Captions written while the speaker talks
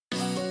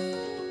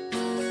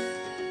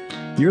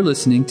You're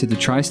listening to the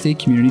Tri-State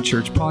Community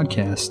Church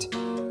Podcast,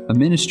 a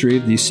ministry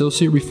of the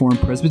Associate Reformed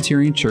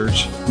Presbyterian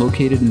Church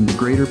located in the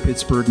greater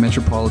Pittsburgh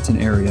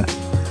metropolitan area.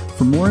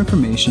 For more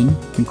information,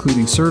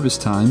 including service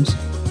times,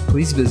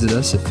 please visit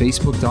us at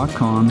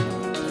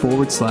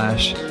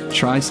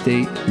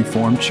facebook.com/Tri-State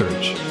Reformed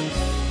Church.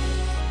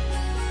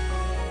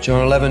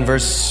 John 11,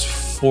 verse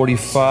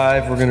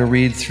 45, we're going to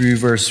read through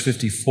verse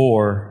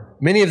 54.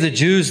 Many of the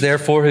Jews,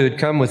 therefore, who had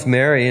come with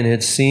Mary and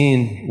had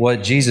seen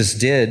what Jesus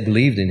did,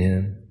 believed in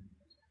him.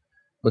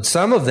 But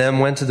some of them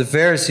went to the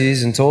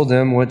Pharisees and told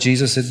them what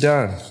Jesus had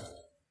done.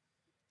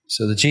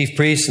 So the chief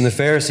priests and the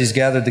Pharisees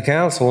gathered the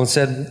council and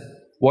said,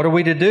 "What are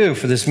we to do?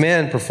 For this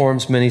man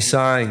performs many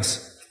signs.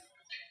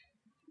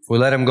 If we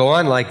let him go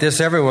on like this,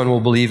 everyone will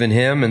believe in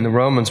him, and the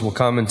Romans will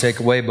come and take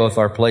away both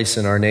our place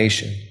and our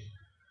nation."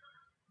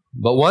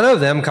 But one of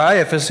them,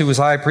 Caiaphas, who was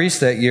high priest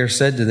that year,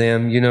 said to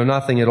them, "You know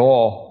nothing at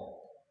all,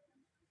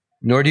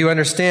 nor do you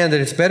understand that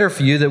it's better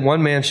for you that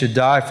one man should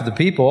die for the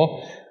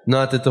people,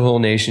 not that the whole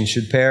nation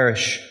should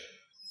perish."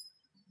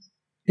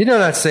 He did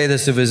not say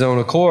this of his own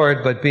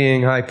accord, but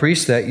being high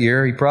priest that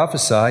year, he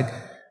prophesied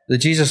that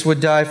Jesus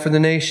would die for the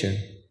nation.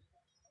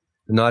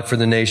 Not for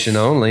the nation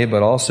only,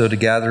 but also to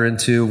gather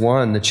into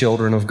one the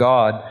children of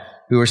God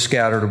who are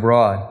scattered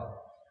abroad.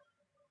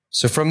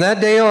 So from that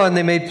day on,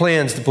 they made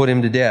plans to put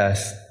him to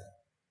death.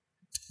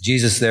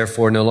 Jesus,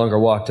 therefore, no longer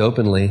walked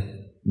openly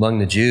among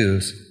the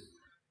Jews,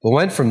 but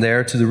went from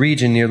there to the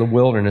region near the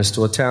wilderness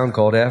to a town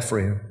called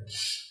Ephraim.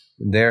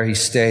 And there he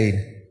stayed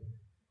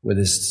with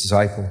his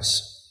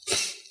disciples.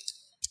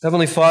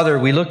 Heavenly Father,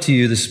 we look to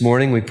you this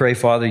morning. We pray,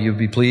 Father, you'd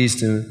be pleased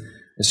to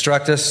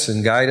instruct us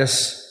and guide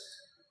us,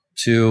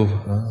 to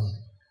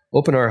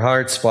open our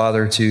hearts,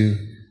 Father, to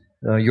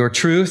your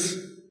truth,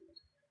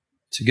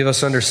 to give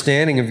us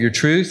understanding of your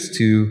truth,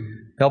 to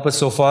help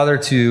us, oh Father,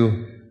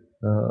 to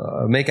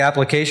make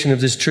application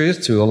of this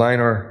truth, to align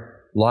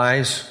our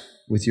lives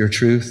with your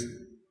truth.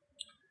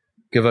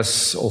 Give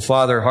us, oh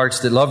Father, hearts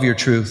that love your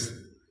truth,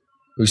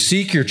 who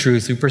seek your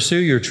truth, who pursue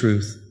your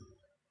truth,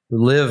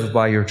 who live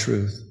by your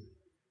truth.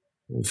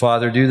 Oh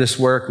Father, do this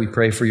work, we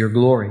pray, for your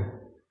glory.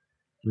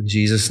 In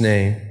Jesus'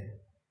 name,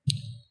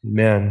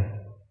 amen.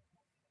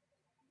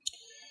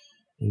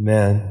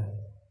 Amen.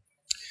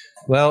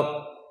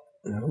 Well,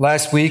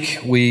 last week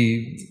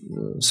we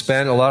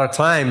spent a lot of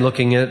time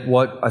looking at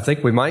what I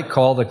think we might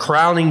call the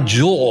crowning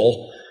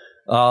jewel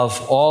of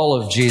all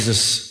of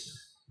Jesus'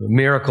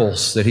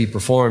 miracles that he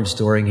performs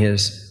during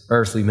his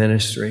earthly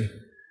ministry.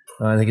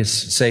 I think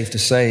it's safe to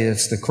say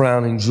it's the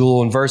crowning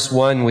jewel. In verse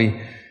 1,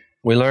 we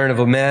learn of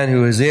a man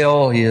who is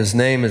ill. His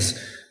name is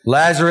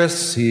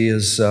Lazarus. He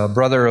is a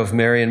brother of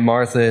Mary and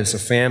Martha. It's a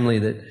family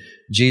that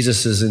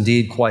Jesus is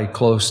indeed quite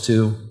close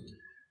to.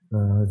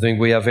 I think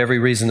we have every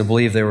reason to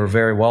believe they were a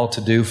very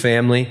well-to-do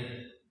family,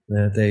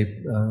 that they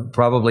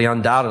probably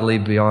undoubtedly,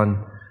 beyond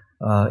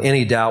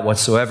any doubt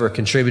whatsoever,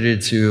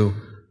 contributed to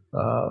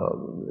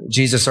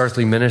Jesus'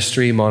 earthly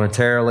ministry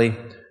monetarily.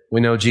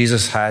 We know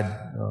Jesus had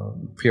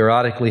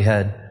periodically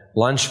had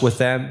lunch with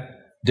them,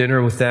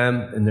 dinner with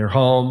them in their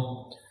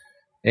home,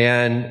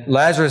 and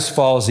Lazarus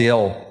falls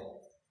ill.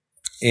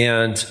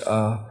 And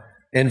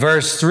in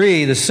verse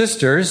 3, the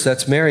sisters,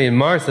 that's Mary and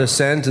Martha,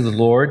 send to the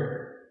Lord,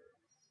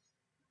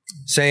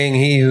 saying,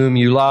 "He whom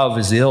you love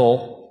is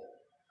ill."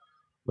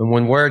 And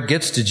when word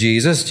gets to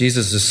Jesus,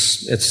 Jesus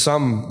is at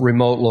some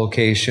remote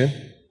location.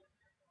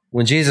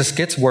 When Jesus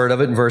gets word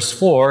of it in verse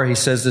 4, he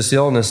says this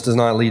illness does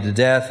not lead to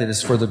death. It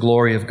is for the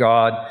glory of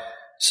God,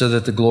 so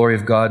that the glory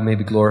of God may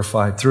be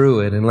glorified through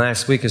it. And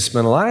last week I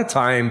spent a lot of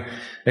time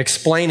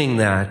explaining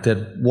that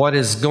what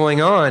is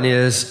going on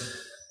is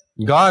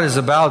God is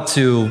about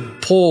to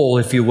pull,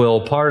 if you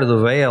will, part of the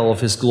veil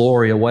of his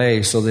glory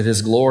away so that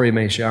his glory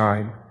may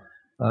shine.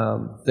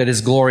 And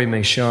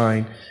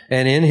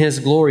in his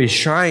glory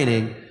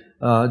shining,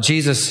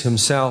 Jesus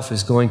himself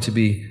is going to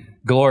be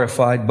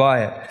glorified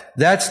by it.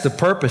 That's the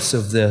purpose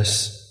of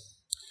this.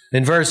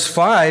 In verse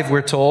 5,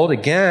 we're told,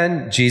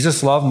 again,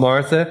 Jesus loved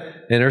Martha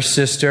and her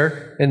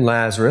sister and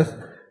Lazarus.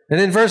 And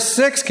then verse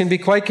 6 can be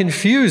quite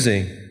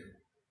confusing.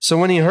 So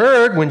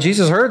when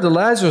Jesus heard that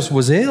Lazarus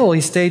was ill,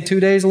 he stayed 2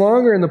 days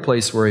longer in the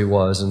place where he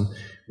was. And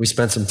we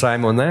spent some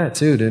time on that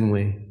too, didn't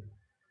we?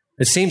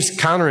 It seems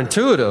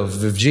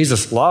counterintuitive if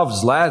Jesus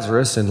loves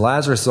Lazarus and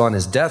Lazarus is on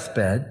his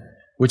deathbed,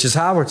 which is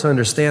how we're to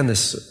understand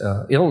this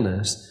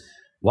illness.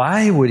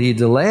 Why would he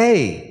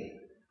delay?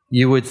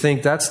 You would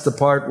think that's the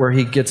part where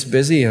he gets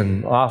busy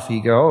and off he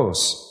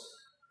goes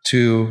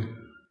to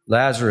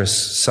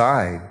Lazarus'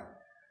 side.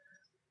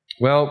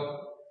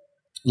 Well,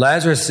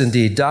 Lazarus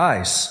indeed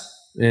dies.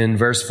 In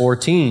verse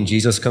 14,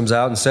 Jesus comes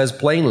out and says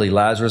plainly,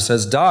 Lazarus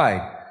has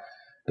died.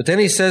 But then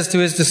he says to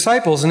his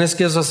disciples, and this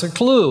gives us a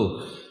clue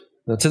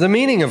to the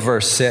meaning of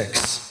verse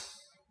 6.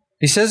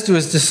 He says to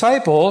his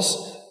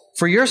disciples,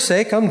 "For your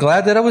sake, I'm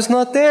glad that I was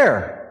not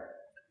there,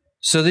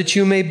 so that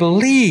you may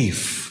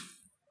believe.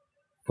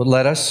 But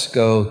let us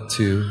go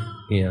to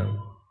him."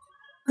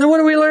 Now, what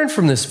do we learn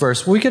from this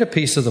verse? We get a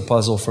piece of the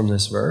puzzle from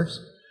this verse.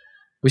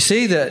 We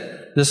see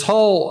that this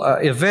whole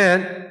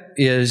event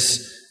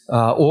is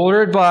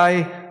ordered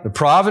by the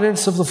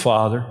providence of the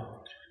Father,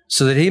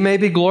 so that He may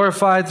be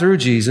glorified through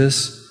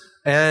Jesus,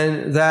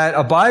 and that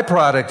a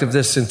byproduct of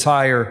this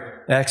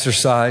entire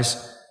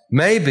exercise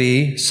may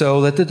be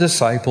so that the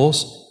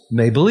disciples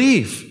may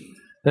believe.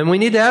 And we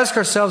need to ask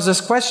ourselves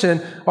this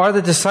question: are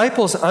the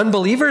disciples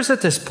unbelievers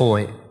at this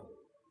point?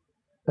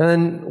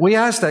 And we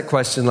asked that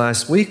question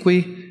last week.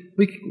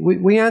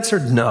 We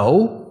answered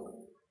no.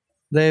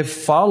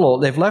 They've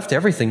left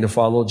everything to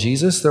follow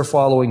Jesus. They're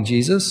following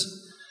Jesus.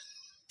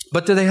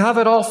 But do they have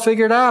it all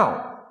figured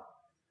out?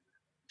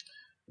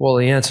 Well,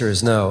 the answer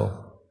is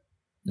no.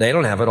 They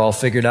don't have it all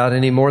figured out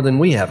any more than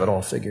we have it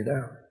all figured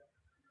out.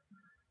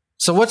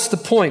 So what's the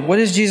point? What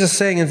is Jesus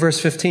saying in verse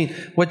 15?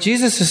 What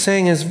Jesus is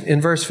saying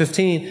in verse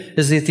 15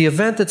 is that the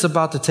event that's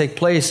about to take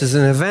place is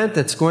an event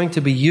that's going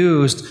to be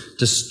used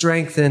to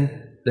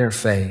strengthen their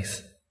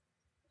faith.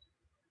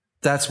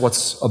 That's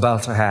what's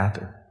about to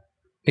happen.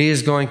 He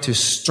is going to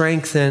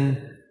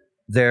strengthen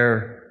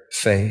their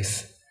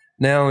faith.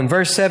 Now, in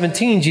verse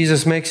 17,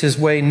 Jesus makes His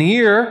way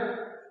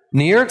near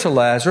to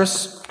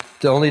Lazarus,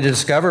 only to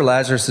discover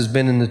Lazarus has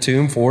been in the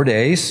tomb 4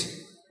 days.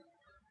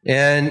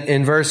 And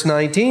in verse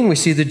 19, we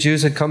see the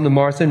Jews had come to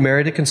Martha and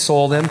Mary to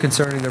console them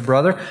concerning their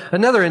brother.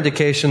 Another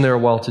indication they're a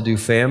well-to-do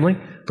family.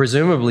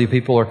 Presumably,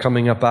 people are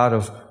coming up out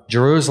of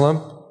Jerusalem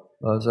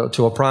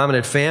to a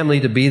prominent family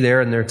to be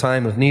there in their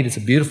time of need. It's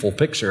a beautiful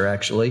picture,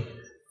 actually.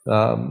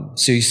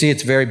 So you see,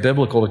 it's very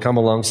biblical to come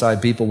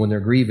alongside people when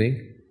they're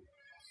grieving.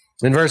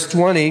 In verse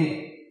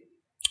 20,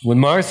 when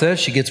Martha,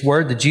 she gets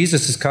word that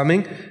Jesus is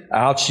coming,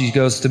 out she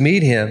goes to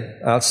meet Him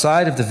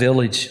outside of the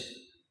village.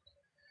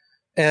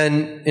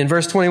 And in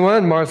verse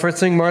 21, first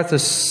thing Martha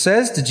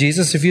says to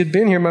Jesus, if you'd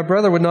been here, my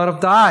brother would not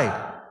have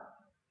died.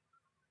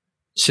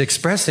 She's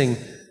expressing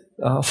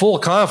full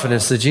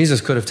confidence that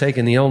Jesus could have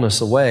taken the illness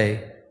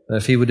away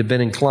if He would have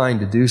been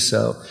inclined to do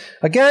so.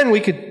 Again, we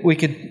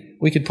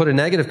could put a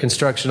negative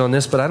construction on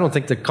this, but I don't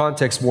think the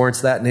context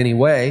warrants that in any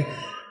way.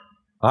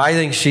 I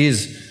think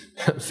she's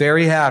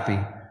very happy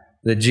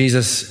that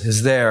Jesus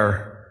is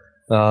there.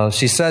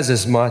 She says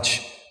as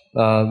much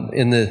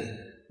in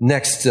the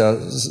next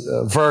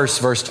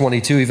verse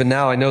 22. Even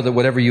now I know that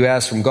whatever you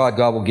ask from God,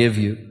 God will give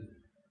you.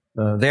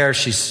 There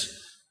she's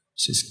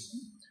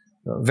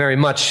very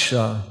much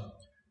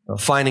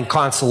finding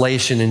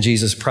consolation in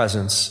Jesus'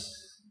 presence,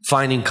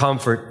 finding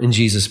comfort in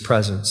Jesus'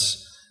 presence.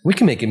 We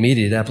can make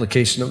immediate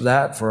application of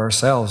that for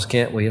ourselves,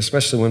 can't we?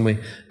 Especially when we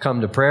come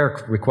to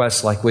prayer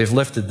requests like we've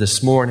lifted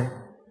this morning.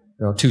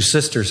 2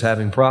 sisters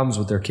having problems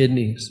with their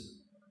kidneys.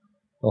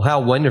 Well,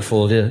 how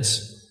wonderful it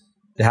is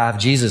to have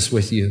Jesus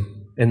with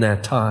you in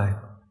that time.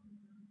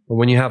 But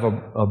when you have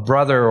a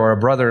brother or a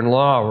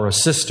brother-in-law or a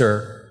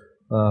sister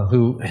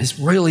who is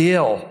really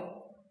ill,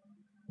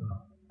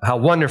 how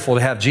wonderful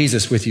to have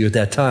Jesus with you at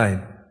that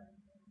time.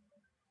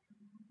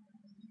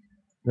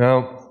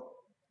 Now,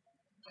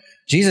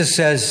 Jesus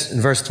says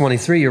in verse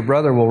 23, your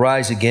brother will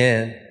rise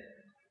again.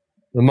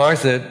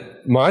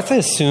 Martha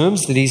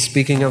assumes that He's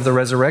speaking of the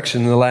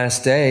resurrection in the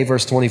last day.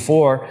 Verse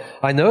 24,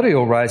 I know that He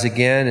will rise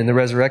again in the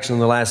resurrection in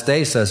the last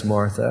day, says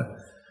Martha.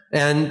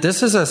 And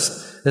this is,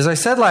 as I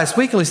said last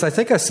week, at least I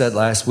think I said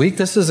last week,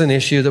 this is an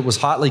issue that was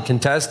hotly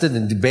contested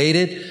and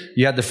debated.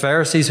 You had the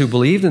Pharisees who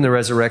believed in the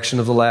resurrection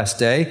of the last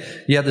day.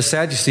 You had the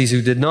Sadducees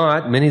who did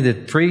not. Many of the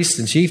priests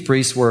and chief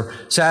priests were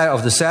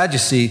of the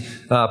Sadducee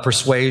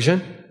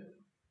persuasion.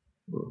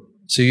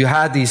 So you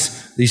had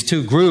these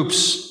two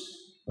groups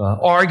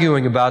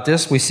arguing about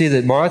this. We see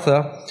that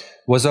Martha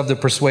was of the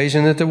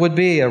persuasion that there would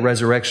be a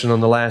resurrection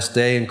on the last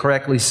day, and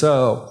correctly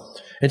so.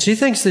 And she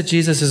thinks that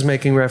Jesus is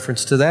making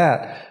reference to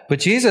that. But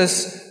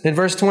Jesus, in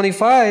verse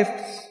 25,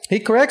 He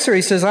corrects her.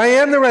 He says, I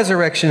am the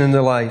resurrection and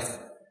the life.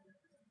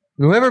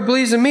 Whoever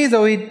believes in me,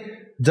 though he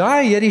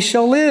die, yet he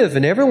shall live.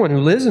 And everyone who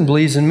lives and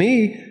believes in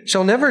me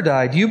shall never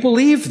die. Do you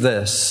believe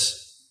this?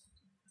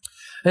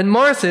 And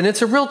Martha, and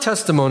it's a real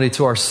testimony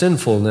to our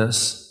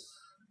sinfulness.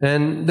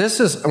 And this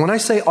is, when I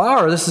say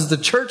this is the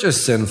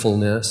church's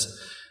sinfulness,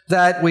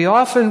 that we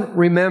often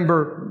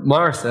remember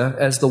Martha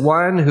as the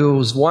one who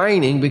was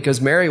whining because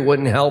Mary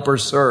wouldn't help her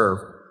serve.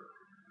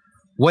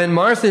 When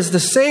Martha is the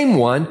same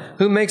one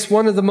who makes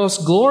one of the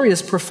most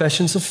glorious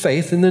professions of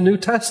faith in the New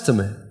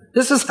Testament.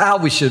 This is how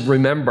we should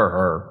remember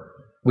her.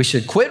 We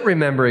should quit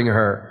remembering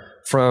her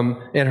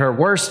in her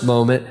worst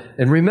moment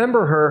and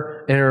remember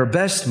her in her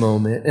best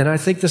moment. And I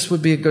think this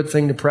would be a good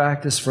thing to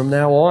practice from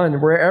now on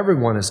where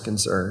everyone is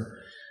concerned.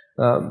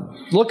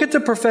 Look at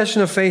the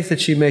profession of faith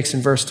that she makes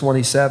in verse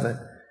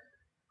 27.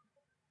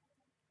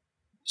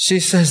 She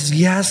says,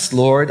 yes,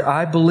 Lord,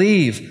 I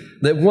believe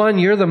that 1,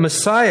 you're the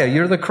Messiah,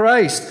 you're the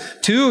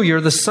Christ. 2, you're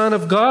the Son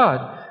of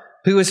God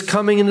who is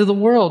coming into the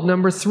world.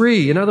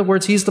 3, in other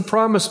words, He's the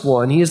promised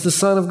one. He is the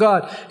Son of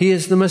God. He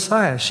is the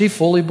Messiah. She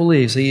fully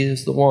believes He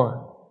is the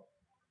one.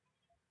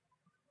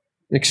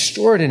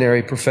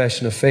 Extraordinary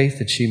profession of faith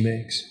that she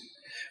makes.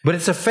 But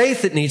it's a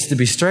faith that needs to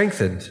be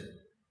strengthened.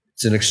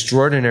 It's an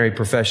extraordinary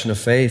profession of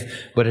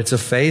faith, but it's a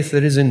faith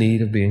that is in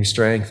need of being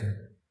strengthened.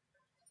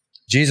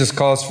 Jesus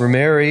calls for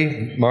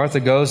Mary.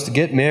 Martha goes to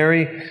get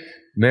Mary.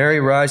 Mary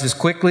rises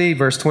quickly.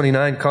 Verse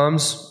 29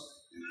 comes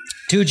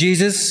to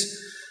Jesus.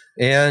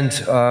 And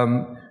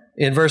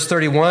in verse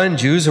 31,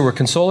 Jews who were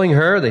consoling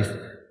her,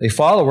 they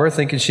follow her,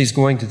 thinking she's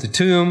going to the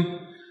tomb.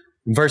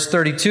 In verse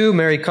 32,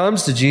 Mary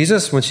comes to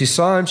Jesus. When she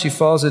saw him, she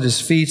falls at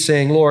his feet,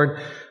 saying, Lord,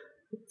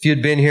 if you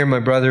had been here, my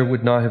brother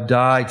would not have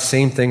died.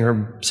 Same thing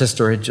her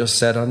sister had just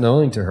said,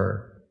 unknowing to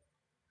her.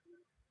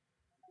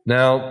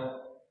 Now,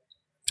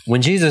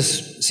 when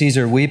Jesus sees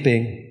her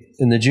weeping,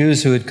 and the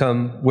Jews who had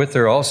come with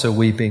her also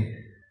weeping,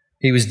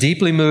 he was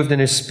deeply moved in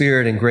his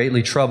spirit and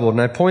greatly troubled.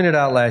 And I pointed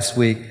out last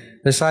week,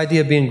 this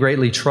idea of being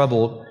greatly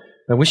troubled,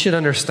 and we should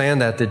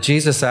understand that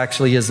Jesus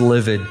actually is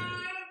livid.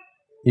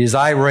 He is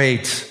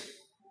irate.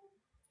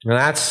 And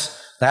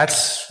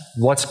that's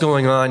what's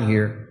going on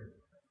here.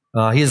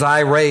 He's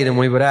irate, and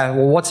we would ask,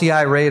 well, what's he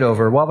irate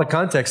over? Well, the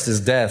context is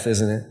death,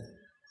 isn't it?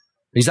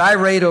 He's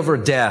irate over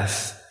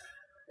death.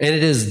 And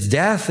it is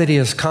death that he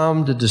has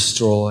come to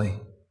destroy.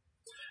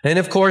 And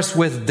of course,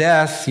 with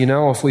death,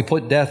 if we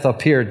put death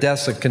up here,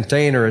 death's a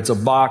container, it's a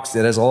box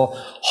that has a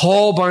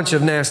whole bunch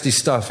of nasty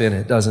stuff in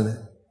it, doesn't it?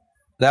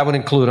 That would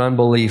include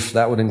unbelief.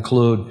 That would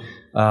include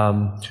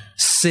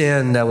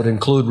sin. That would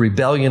include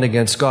rebellion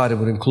against God. It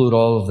would include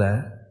all of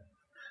that.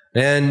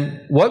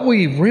 And what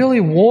we really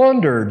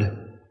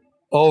wondered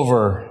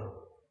over,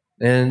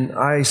 and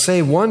I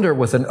say wonder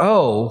with an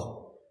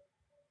O,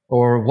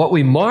 or what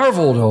we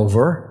marveled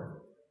over,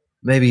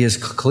 maybe is a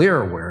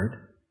clearer word,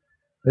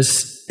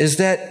 is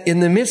that in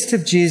the midst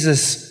of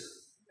Jesus'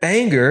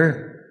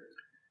 anger,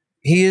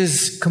 he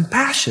is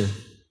compassionate.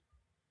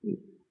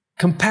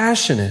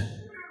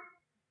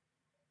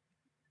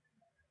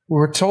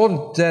 We're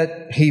told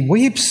that he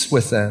weeps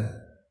with them.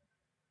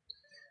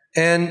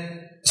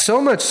 And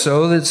so much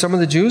so that some of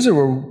the Jews who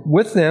were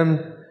with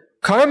them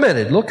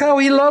commented, look how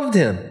he loved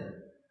him.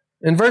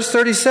 In verse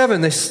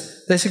 37, they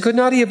said, Could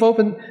not he who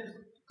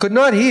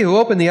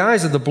opened the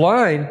eyes of the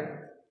blind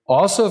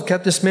also have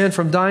kept this man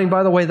from dying?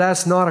 By the way,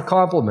 that's not a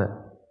compliment.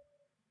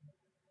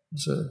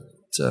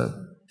 It's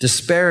a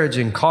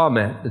disparaging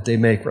comment that they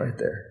make right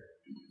there.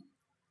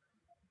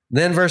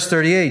 Then verse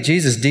 38,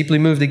 Jesus deeply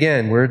moved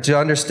again. We're to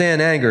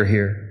understand anger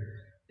here.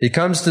 He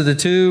comes to the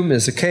tomb.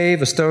 There's a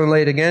cave, a stone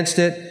laid against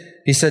it.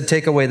 He said,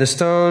 take away the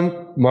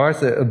stone.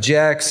 Martha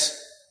objects.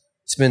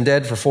 It's been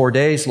dead for 4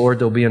 days. Lord,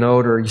 there'll be an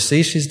odor. You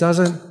see, she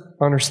doesn't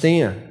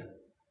understand.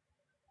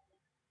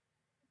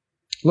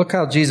 Look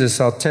how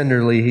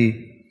tenderly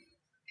he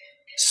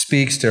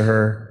speaks to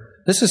her.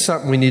 This is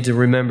something we need to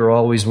remember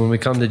always when we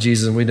come to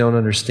Jesus and we don't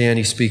understand.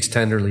 He speaks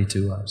tenderly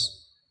to us.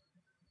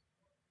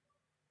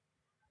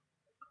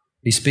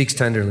 He speaks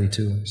tenderly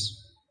to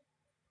us.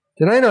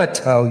 Did I not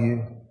tell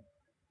you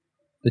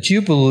that if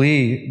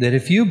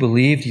you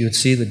believed, you would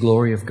see the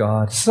glory of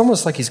God? It's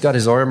almost like he's got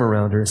his arm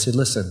around her and said,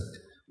 listen,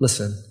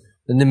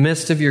 in the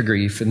midst of your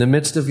grief, in the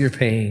midst of your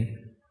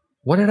pain,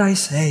 what did I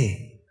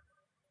say?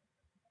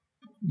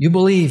 You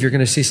believe you're going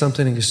to see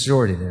something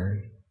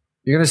extraordinary.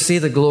 You're going to see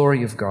the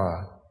glory of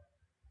God.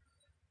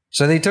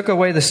 So they took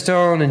away the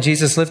stone, and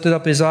Jesus lifted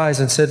up his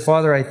eyes and said,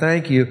 Father, I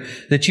thank you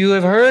that you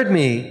have heard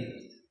me.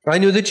 I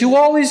knew that you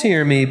always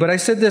hear me, but I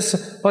said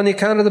this on the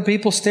account of the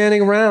people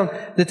standing around,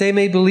 that they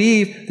may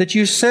believe that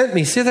you sent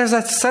me. See, there's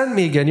that sent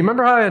me again. You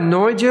remember how I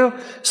annoyed you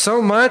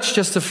so much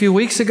just a few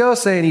weeks ago,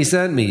 saying he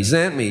sent me, he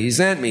sent me, he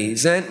sent me, he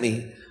sent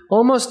me.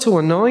 Almost to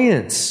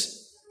annoyance.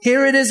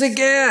 Here it is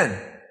again.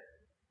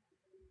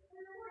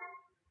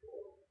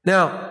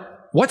 Now,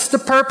 what's the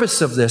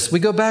purpose of this? We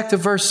go back to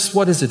verse,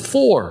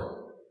 4?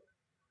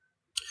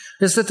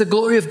 Is that the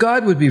glory of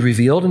God would be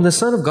revealed and the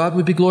Son of God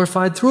would be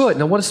glorified through it.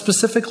 Now, what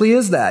specifically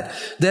is that?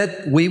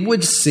 That we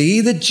would see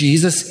that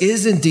Jesus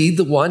is indeed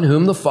the one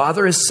whom the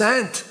Father has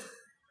sent.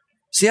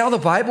 See how the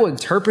Bible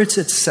interprets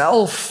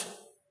itself?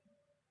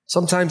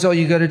 Sometimes all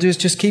you got to do is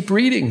just keep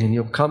reading and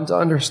you'll come to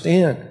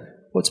understand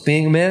what's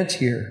being meant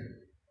here.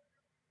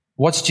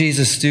 What's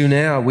Jesus do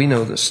now? We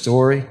know the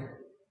story.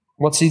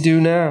 What's he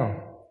do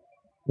now?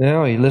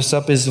 Now he lifts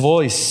up his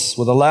voice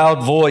with a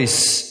loud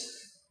voice.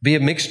 Be a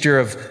mixture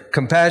of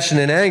compassion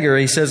and anger.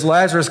 He says,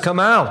 Lazarus, come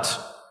out.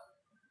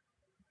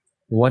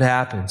 What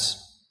happens?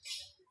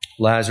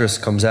 Lazarus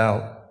comes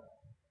out.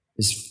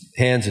 His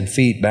hands and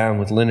feet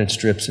bound with linen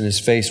strips and his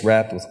face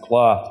wrapped with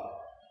cloth.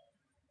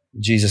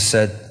 Jesus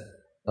said,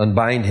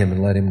 unbind him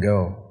and let him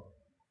go.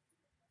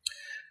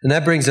 And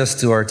that brings us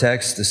to our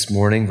text this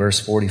morning,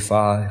 verse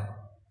 45,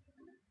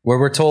 where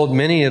we're told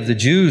many of the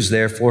Jews,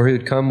 therefore, who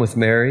had come with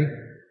Mary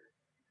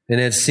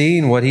and had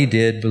seen what he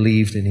did,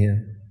 believed in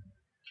him.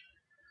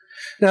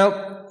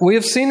 Now, we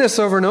have seen this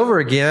over and over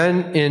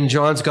again in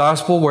John's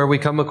Gospel, where we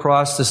come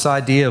across this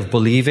idea of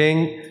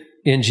believing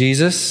in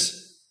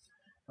Jesus.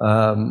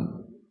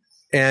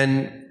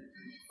 And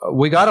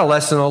we got a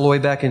lesson all the way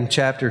back in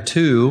chapter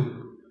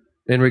 2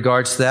 in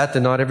regards to that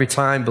not every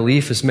time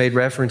belief is made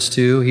reference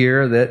to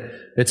here, that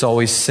it's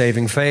always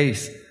saving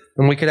faith.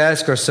 And we could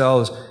ask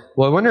ourselves,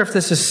 well, I wonder if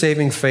this is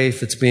saving faith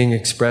that's being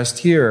expressed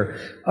here.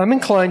 I'm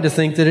inclined to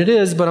think that it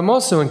is, but I'm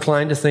also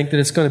inclined to think that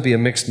it's going to be a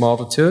mixed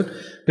multitude,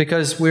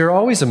 because we're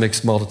always a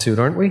mixed multitude,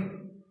 aren't we?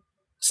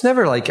 It's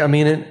never like,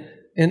 in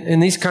in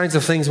these kinds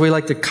of things, we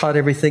like to cut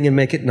everything and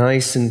make it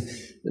nice and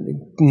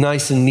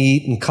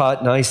neat and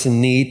cut nice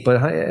and neat.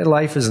 But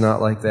life is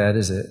not like that,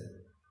 is it?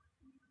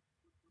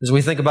 As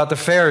we think about the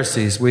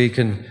Pharisees, we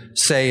can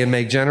say and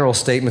make general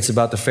statements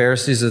about the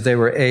Pharisees that they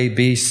were A,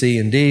 B, C,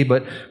 and D,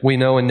 but we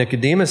know in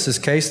Nicodemus'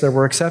 case there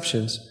were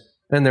exceptions,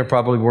 and there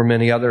probably were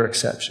many other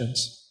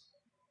exceptions.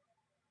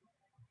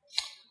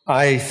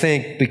 I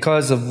think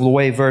because of the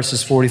way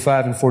verses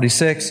 45 and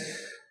 46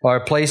 are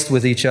placed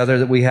with each other,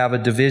 that we have a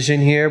division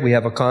here, we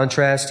have a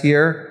contrast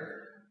here.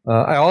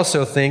 I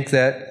also think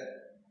that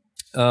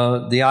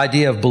the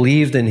idea of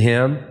believed in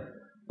Him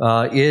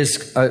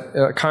is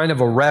a kind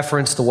of a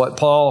reference to what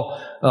Paul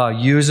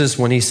uses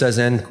when he says,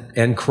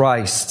 and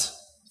Christ,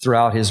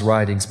 throughout his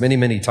writings, many,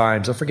 many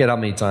times. I forget how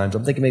many times.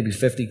 I'm thinking maybe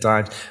 50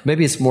 times.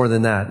 Maybe it's more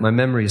than that. My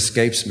memory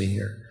escapes me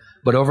here.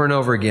 But over and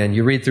over again,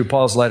 you read through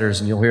Paul's letters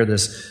and you'll hear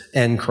this,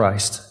 in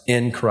Christ,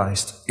 in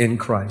Christ, in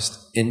Christ,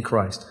 in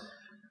Christ.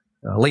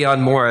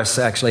 Leon Morris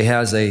actually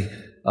has a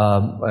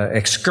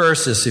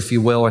excursus, if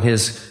you will, in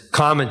his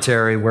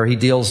commentary where he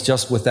deals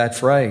just with that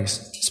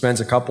phrase. Spends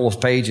a couple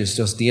of pages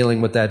just dealing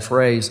with that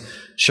phrase,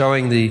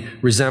 showing the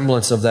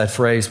resemblance of that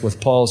phrase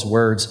with Paul's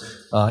words,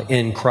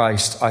 in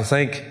Christ. I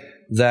think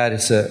that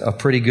it's a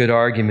pretty good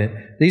argument.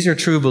 These are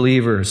true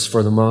believers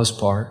for the most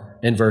part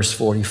in verse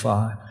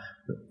 45.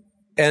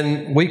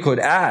 And we could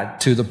add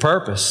to the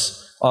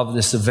purpose of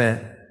this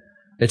event.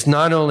 It's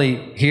not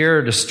only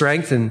here to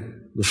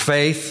strengthen the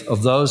faith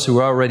of those who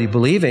are already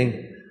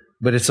believing,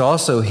 but it's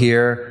also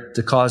here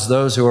to cause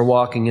those who are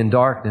walking in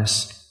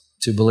darkness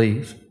to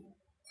believe.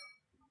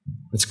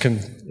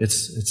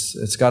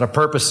 It's got a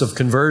purpose of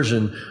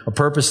conversion, a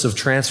purpose of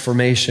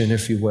transformation,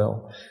 if you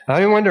will.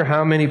 I wonder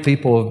how many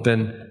people have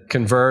been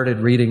converted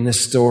reading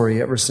this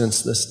story ever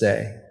since this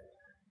day.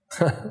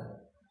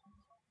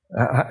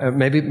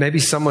 Maybe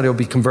somebody will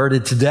be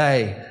converted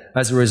today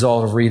as a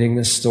result of reading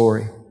this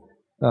story.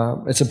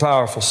 It's a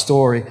powerful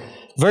story.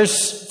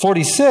 Verse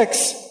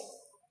 46,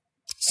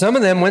 some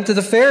of them went to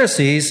the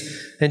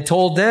Pharisees and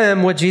told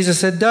them what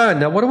Jesus had done.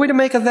 Now, what are we to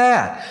make of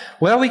that?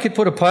 Well, we could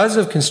put a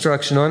positive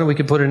construction on it. We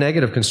could put a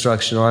negative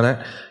construction on it.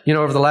 You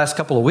know, over the last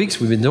couple of weeks,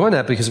 we've been doing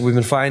that because we've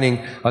been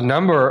finding a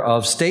number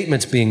of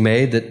statements being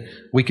made that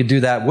we could do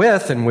that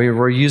with, and we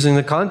were using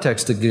the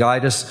context to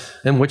guide us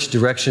in which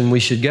direction we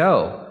should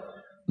go.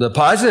 The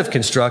positive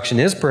construction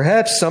is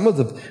perhaps some of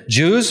the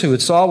Jews who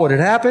had saw what had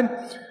happened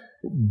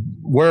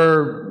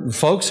were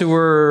folks who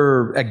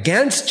were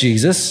against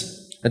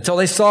Jesus until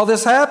they saw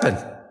this happen.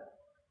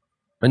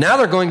 And now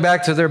they're going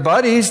back to their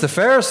buddies, the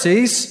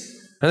Pharisees,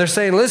 and they're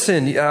saying,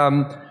 listen,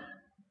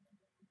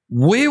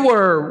 we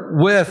were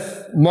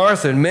with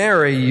Martha and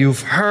Mary.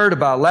 You've heard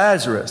about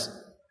Lazarus.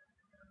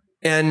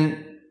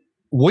 And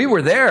we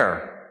were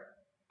there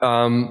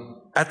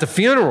at the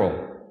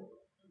funeral.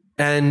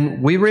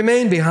 And we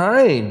remained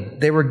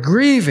behind. They were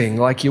grieving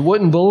like you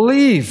wouldn't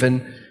believe.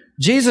 And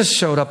Jesus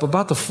showed up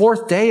about the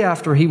fourth day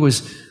after he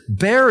was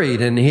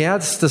buried. And he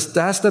asked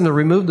them to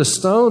remove the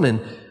stone.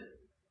 And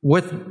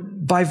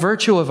by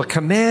virtue of a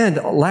command,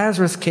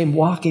 Lazarus came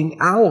walking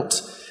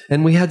out.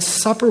 And we had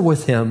supper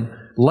with him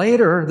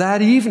later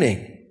that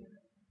evening.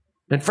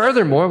 And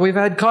furthermore, we've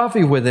had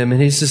coffee with him.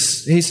 And he's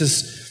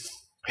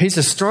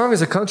as strong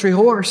as a country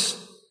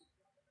horse.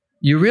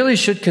 You really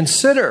should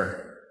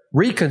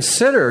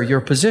reconsider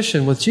your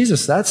position with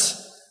Jesus.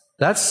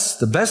 That's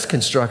the best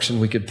construction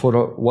we could put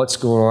on what's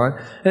going on.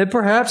 And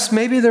perhaps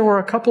maybe there were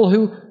a couple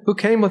who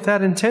came with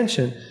that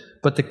intention.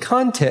 But the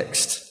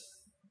context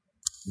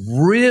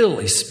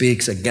really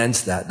speaks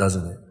against that,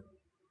 doesn't it?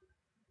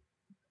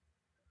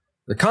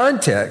 The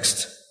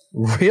context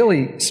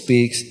really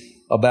speaks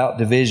about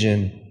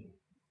division.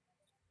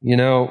 You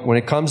know, when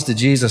it comes to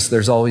Jesus,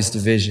 there's always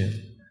division.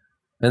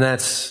 And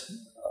that's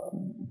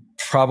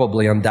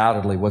probably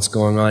undoubtedly what's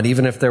going on,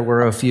 even if there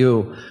were a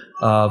few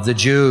of the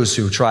Jews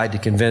who tried to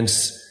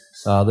convince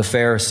the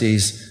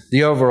Pharisees.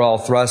 The overall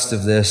thrust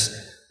of this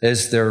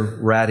is they're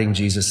ratting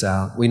Jesus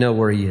out. We know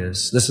where he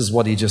is. This is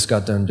what he just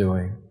got done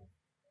doing.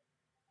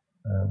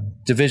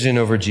 Division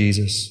over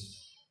Jesus.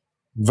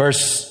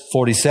 Verse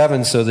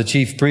 47, so the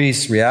chief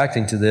priests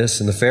reacting to this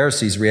and the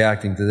Pharisees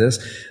reacting to this,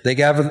 they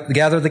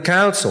gather the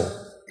council,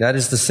 that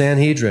is the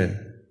Sanhedrin,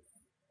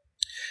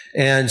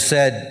 and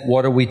said,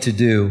 what are we to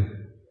do?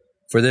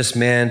 For this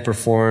man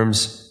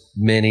performs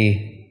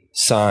many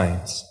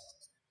signs.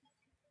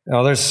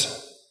 Now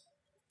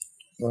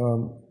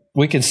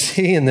we can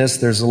see in this,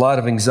 there's a lot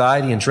of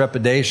anxiety and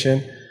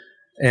trepidation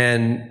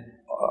and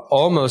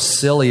almost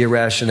silly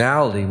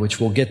irrationality, which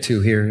we'll get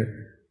to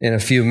here in a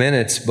few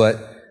minutes, but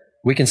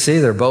we can see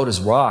their boat is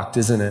rocked,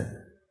 isn't it?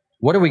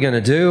 What are we going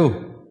to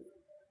do?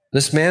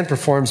 This man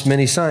performs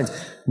many signs.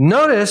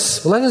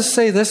 Notice, let us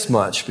say this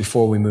much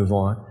before we move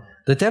on,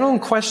 that they don't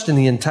question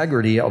the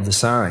integrity of the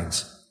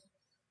signs.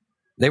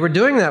 They were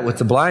doing that with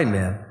the blind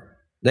man.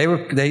 They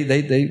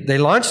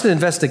launched an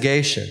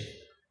investigation.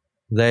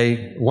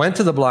 They went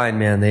to the blind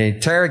man. They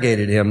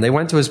interrogated him. They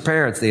went to his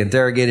parents. They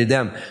interrogated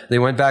them. They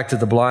went back to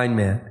the blind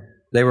man.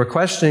 They were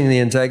questioning the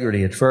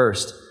integrity at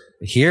first.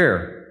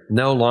 Here,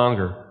 no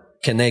longer.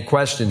 can they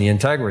question the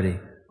integrity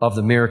of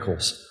the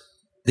miracles.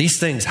 These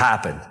things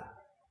happened.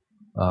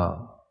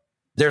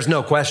 There's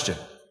no question.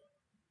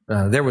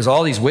 There was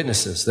all these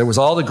witnesses. There was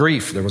all the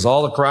grief. There was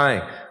all the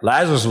crying.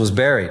 Lazarus was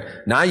buried.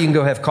 Now you can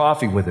go have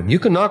coffee with him. You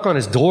can knock on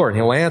his door and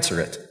he'll answer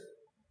it.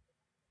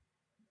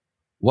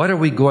 What are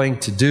we going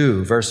to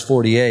do? Verse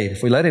 48.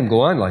 If we let him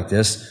go on like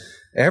this,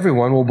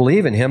 everyone will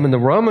believe in him, and the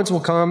Romans will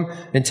come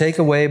and take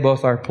away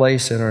both our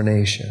place and our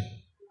nation.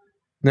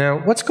 Now,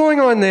 what's going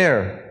on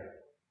there?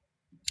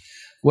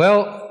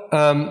 Well,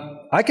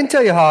 I can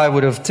tell you how I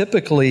would have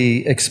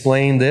typically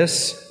explained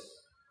this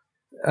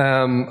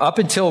up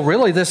until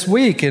really this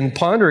week in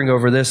pondering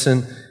over this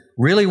and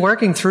really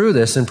working through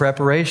this in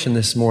preparation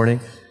this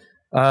morning.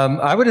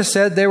 I would have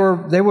said they were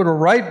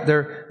right.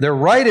 They're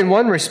right in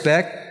one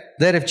respect,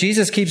 that if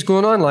Jesus keeps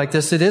going on like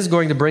this, it is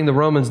going to bring the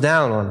Romans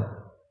down on him.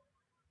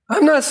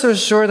 I'm not so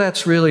sure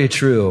that's really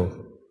true.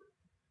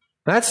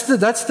 That's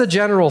the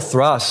general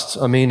thrust.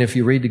 I mean, if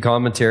you read the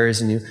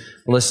commentaries and you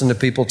listen to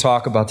people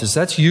talk about this,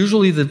 that's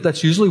usually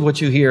what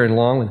you hear in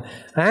Longland.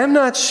 I'm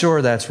not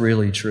sure that's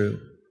really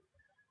true.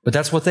 But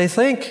that's what they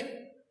think,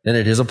 and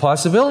it is a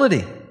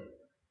possibility.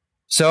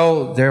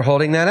 So they're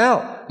holding that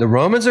out. The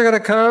Romans are going to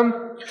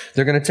come.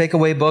 They're going to take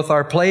away both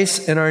our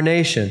place and our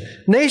nation.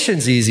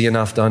 Nation's easy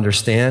enough to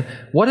understand.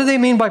 What do they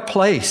mean by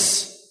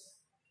place?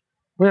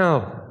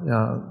 Well,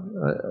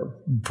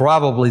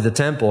 probably the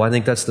temple. I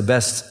think that's the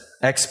best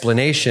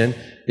explanation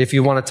if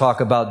you want to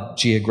talk about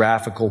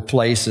geographical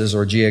places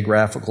or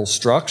geographical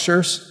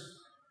structures.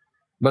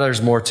 But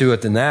there's more to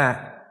it than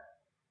that.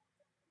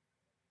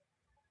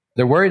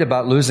 They're worried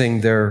about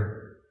losing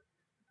their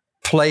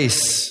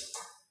place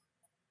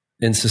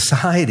in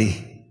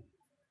society.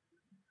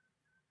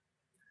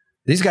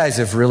 These guys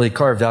have really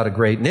carved out a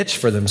great niche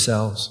for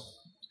themselves.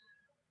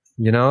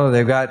 You know,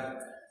 they've got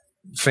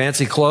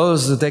fancy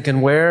clothes that they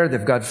can wear.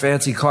 They've got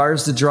fancy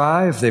cars to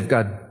drive. They've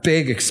got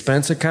big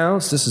expense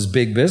accounts. This is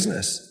big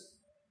business.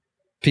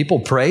 People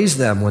praise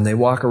them when they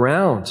walk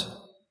around.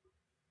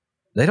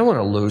 They don't want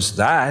to lose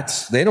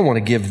that. They don't want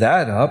to give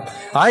that up.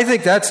 I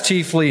think that's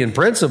chiefly and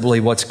principally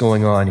what's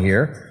going on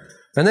here.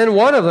 And then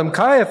one of them,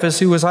 Caiaphas,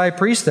 who was high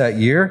priest that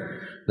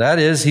year, that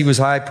is, he was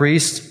high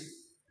priest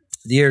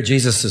the year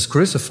Jesus is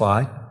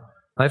crucified.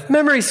 If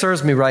memory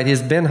serves me right,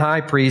 he's been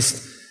high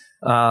priest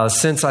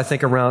since I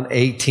think around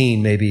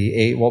 18,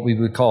 maybe what we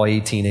would call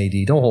 18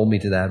 AD. Don't hold me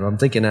to that, but I'm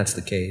thinking that's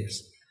the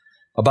case.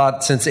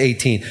 About since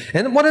 18.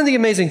 And one of the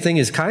amazing things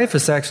is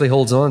Caiaphas actually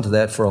holds on to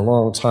that for a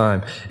long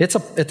time.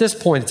 At this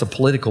point, it's a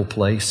political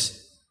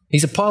place.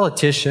 He's a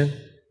politician.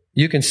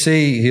 You can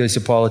see he's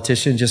a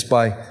politician just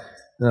by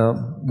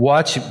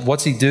watch.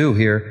 What's he do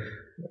here?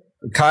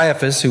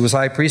 Caiaphas, who was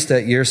high priest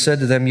that year, said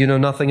to them, "You know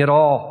nothing at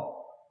all."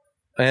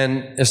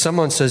 And if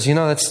someone says,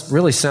 that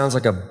really sounds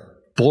like a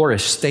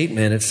boorish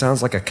statement, it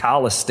sounds like a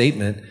callous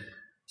statement,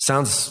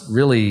 sounds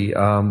really,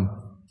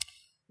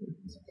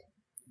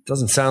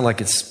 doesn't sound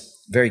like it's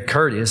very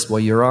courteous, well,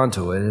 you're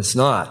onto it. It's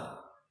not.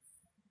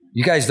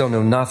 You guys don't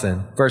know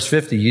nothing. Verse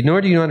 50,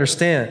 nor do you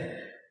understand.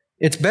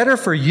 It's better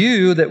for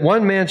you that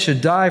one man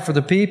should die for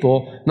the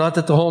people, not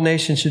that the whole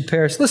nation should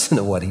perish. Listen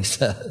to what he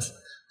says.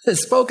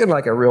 It's spoken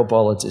like a real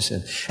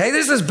politician. Hey,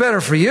 this is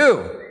better for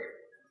you.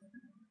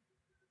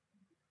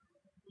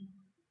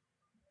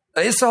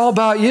 It's all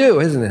about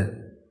you, isn't it?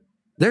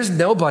 There's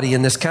nobody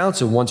in this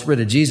council who wants rid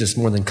of Jesus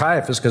more than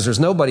Caiaphas, because there's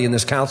nobody in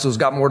this council who's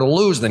got more to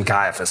lose than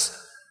Caiaphas.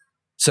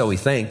 So he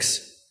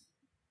thinks.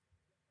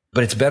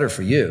 But it's better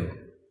for you.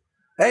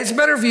 Hey, it's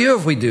better for you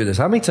if we do this.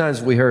 How many times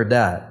have we heard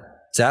that?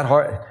 Is that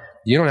hard?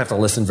 You don't have to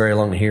listen very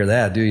long to hear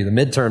that, do you? The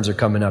midterms are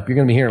coming up. You're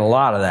going to be hearing a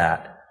lot of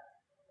that.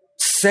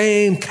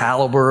 Same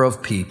caliber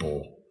of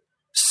people.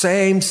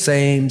 Same.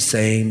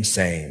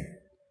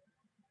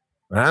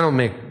 I don't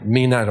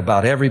mean that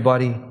about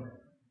everybody.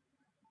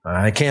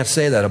 I can't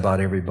say that about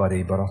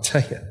everybody, but I'll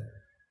tell you,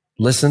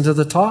 listen to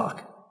the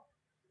talk.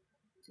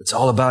 It's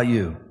all about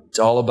you. It's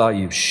all about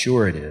you.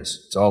 Sure it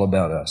is. It's all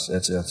about us.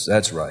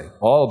 That's right.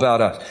 All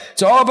about us.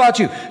 It's all about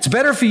you. It's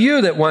better for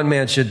you that one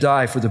man should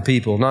die for the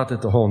people, not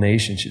that the whole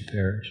nation should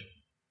perish.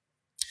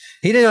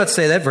 He did not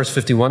say that, verse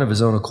 51, of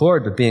his own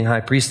accord, but being high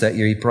priest that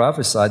year, he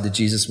prophesied that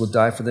Jesus would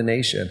die for the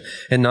nation,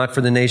 and not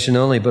for the nation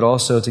only, but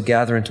also to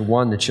gather into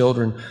one the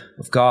children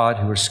of God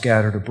who are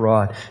scattered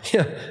abroad.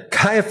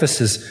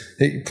 Caiaphas is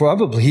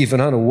probably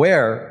even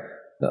unaware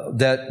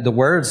that the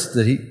words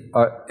that he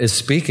is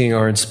speaking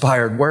are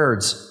inspired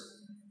words.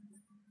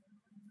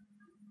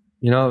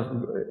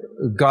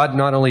 God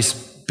not only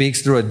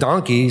speaks through a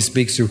donkey, he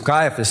speaks through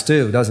Caiaphas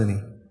too, doesn't he?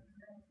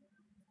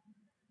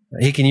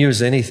 He can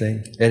use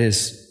anything at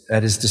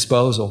his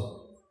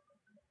disposal.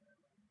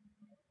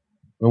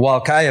 And while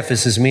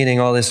Caiaphas is meaning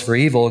all this for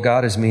evil,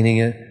 God is meaning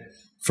it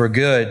for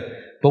good.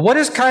 But what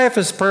is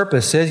Caiaphas'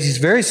 purpose? He's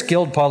a very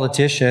skilled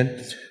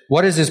politician.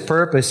 What is his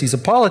purpose? He's a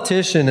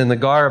politician in the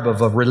garb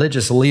of a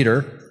religious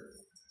leader.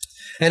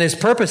 And his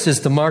purpose is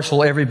to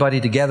marshal everybody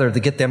together to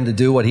get them to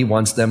do what he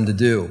wants them to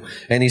do.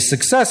 And he's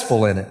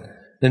successful in it.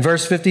 In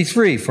verse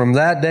 53, from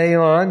that day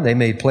on, they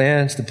made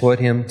plans to put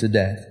him to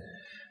death.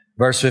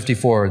 Verse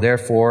 54,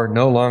 therefore,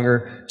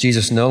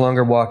 Jesus no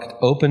longer walked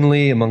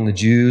openly among the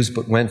Jews,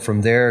 but went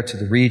from there to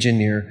the region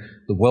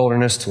near the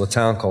wilderness to a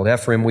town called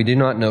Ephraim. We do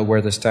not know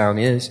where this town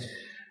is,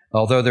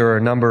 although there are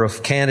a number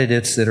of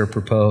candidates that are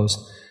proposed.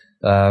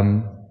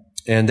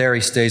 And there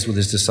he stays with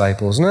his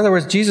disciples. In other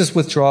words, Jesus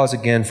withdraws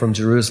again from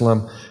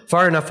Jerusalem,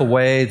 far enough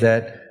away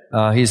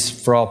that he's,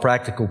 for all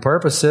practical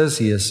purposes,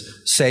 he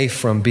is safe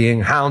from being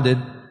hounded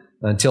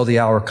until the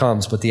hour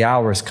comes. But the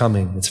hour is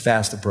coming. It's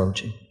fast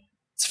approaching.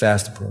 It's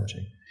fast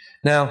approaching.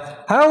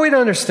 Now, how are we to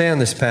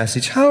understand this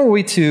passage? How are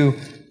we to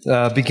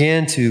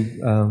begin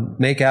to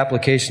make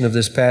application of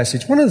this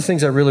passage? One of the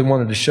things I really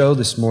wanted to show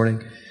this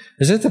morning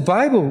is that the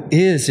Bible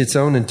is its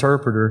own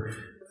interpreter.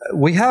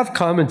 We have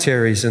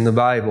commentaries in the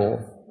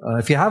Bible.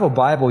 If you have a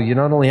Bible, you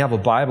not only have a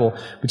Bible,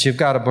 but you've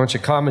got a bunch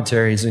of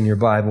commentaries in your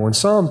Bible. And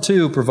Psalm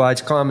 2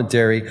 provides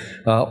commentary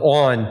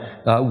on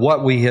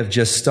what we have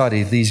just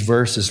studied, these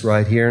verses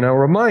right here. And I'll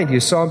remind you,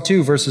 Psalm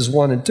 2, verses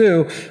 1 and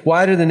 2,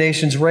 why do the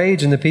nations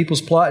rage and the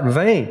peoples plot in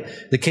vain?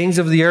 The kings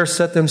of the earth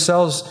set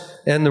themselves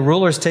and the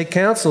rulers take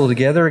counsel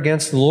together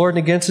against the Lord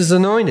and against His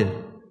anointed.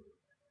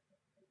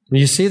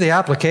 You see the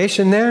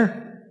application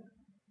there?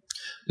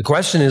 The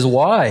question is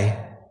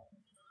why?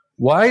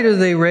 Why do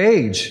they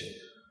rage?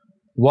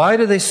 Why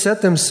do they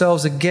set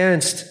themselves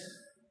against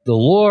the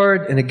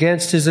Lord and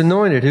against His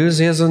anointed? Who's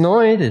His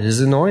anointed?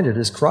 His anointed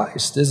is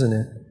Christ, isn't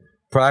it?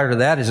 Prior to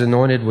that, His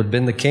anointed would have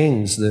been the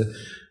kings, the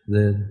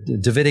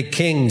Davidic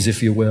kings,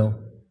 if you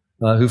will,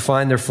 who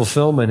find their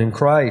fulfillment in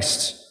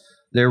Christ.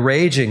 They're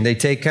raging. They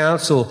take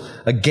counsel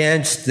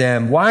against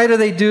them. Why do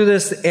they do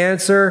this?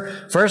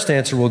 The first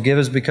answer we'll give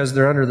is because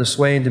they're under the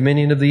sway and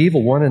dominion of the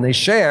evil one, and they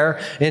share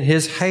in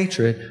his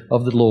hatred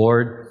of the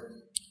Lord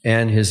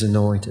and His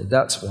anointed.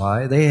 That's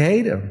why they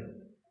hate Him.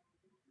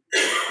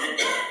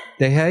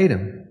 They hate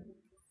Him.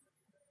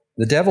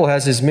 The devil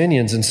has his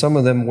minions, and some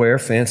of them wear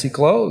fancy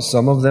clothes.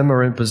 Some of them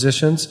are in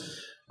positions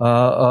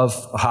of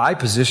high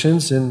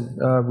positions in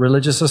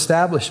religious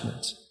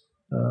establishments.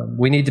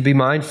 We need to be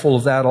mindful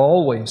of that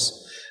always.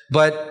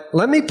 But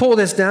let me pull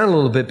this down a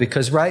little bit,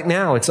 because right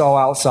now it's all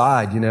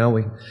outside.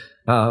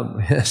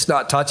 It's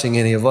not touching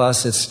any of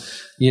us.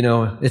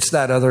 It's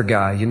that other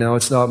guy.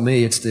 It's not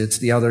me. It's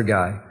the other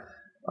guy.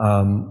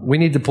 We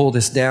need to pull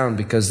this down,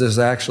 because this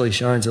actually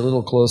shines a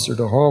little closer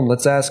to home.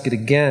 Let's ask it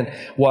again.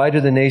 Why do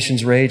the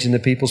nations rage and the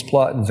peoples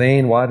plot in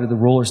vain? Why do the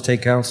rulers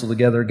take counsel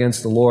together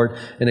against the Lord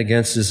and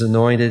against His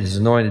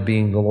anointed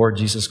being the Lord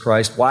Jesus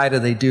Christ? Why do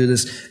they do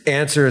this?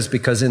 Answer is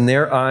because in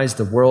their eyes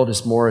the world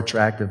is more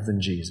attractive than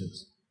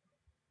Jesus.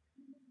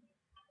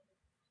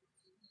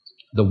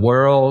 The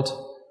world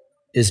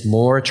is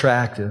more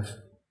attractive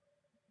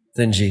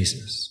than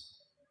Jesus.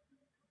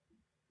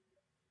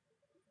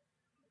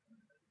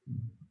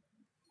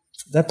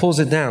 That pulls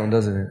it down,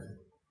 doesn't it?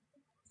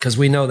 Because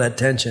we know that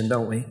tension,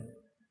 don't we?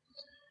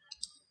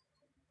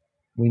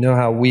 We know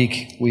how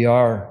weak we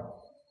are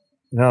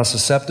and how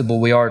susceptible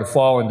we are to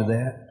fall into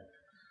that.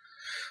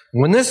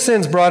 When this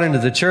sin's brought into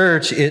the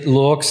church, it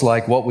looks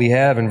like what we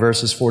have in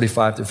verses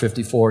 45 to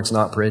 54. It's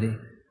not pretty.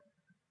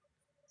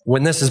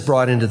 When this is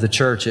brought into the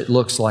church, it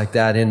looks like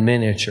that in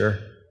miniature,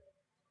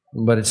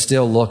 but it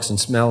still looks and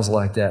smells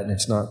like that, and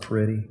it's not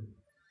pretty.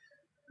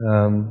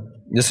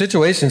 The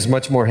situation is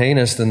much more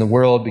heinous than the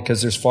world,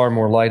 because there's far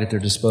more light at their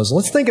disposal.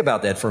 Let's think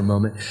about that for a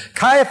moment.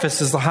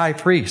 Caiaphas is the high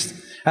priest.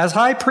 As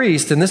high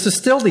priest, and this is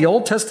still the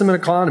Old Testament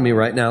economy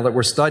right now that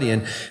we're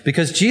studying,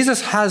 because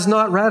Jesus has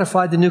not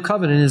ratified the new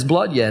covenant in His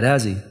blood yet,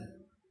 has He?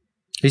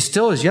 He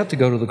still has yet to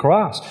go to the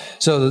cross.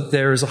 So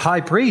there's a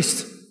high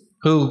priest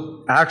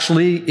who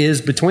actually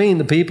is between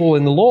the people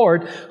and the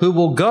Lord, who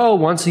will go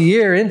once a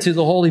year into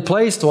the holy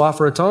place to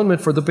offer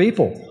atonement for the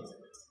people.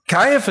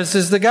 Caiaphas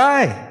is the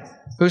guy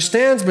who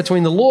stands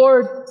between the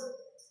Lord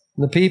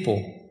and the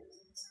people.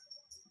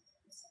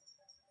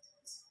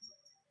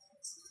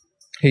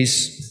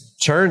 He's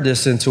turned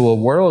this into a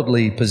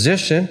worldly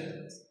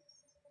position,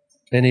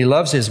 and he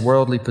loves his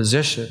worldly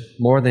position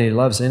more than he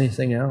loves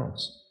anything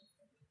else.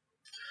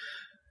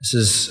 This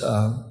is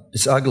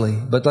it's ugly,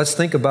 but let's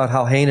think about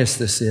how heinous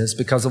this is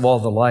because of all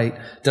the light.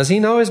 Does he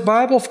know his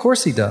Bible? Of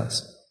course he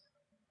does.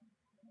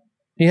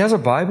 He has a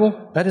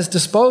Bible at his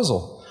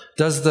disposal.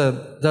 Does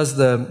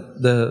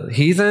the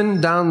heathen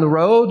down the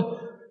road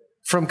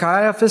from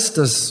Caiaphas,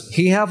 does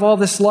he have all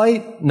this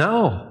light?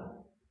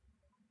 No.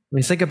 When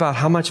you think about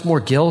how much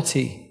more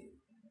guilty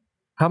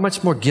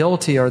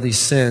are these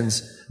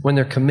sins when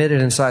they're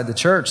committed inside the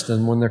church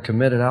than when they're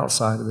committed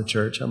outside of the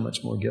church, how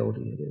much more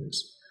guilty it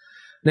is.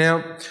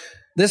 Now,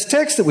 this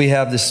text that we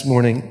have this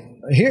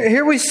morning,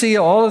 here we see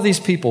all of these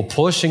people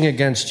pushing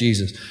against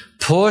Jesus.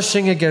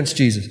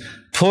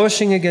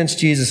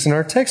 And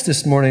our text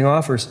this morning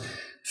offers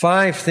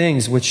 5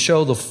 things which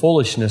show the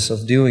foolishness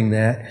of doing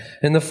that.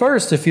 And the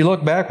first, if you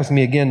look back with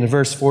me again to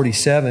verse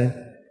 47,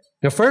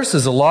 the first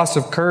is a loss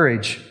of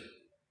courage.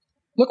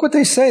 Look what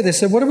they say. They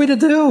said, what are we to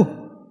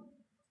do?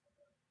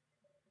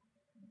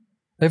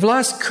 They've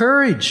lost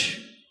courage.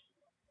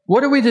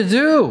 What are we to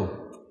do?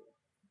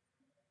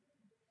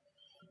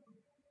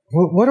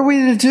 What are we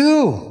to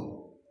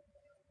do?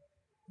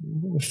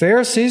 The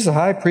Pharisees, the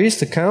high priest,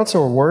 the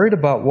council are worried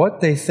about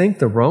what they think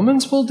the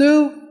Romans will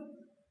do?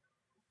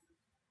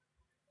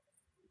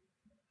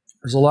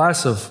 There's a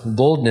loss of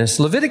boldness.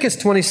 Leviticus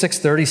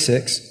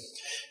 26:36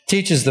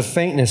 teaches the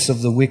faintness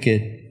of the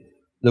wicked.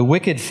 The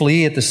wicked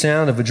flee at the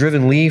sound of a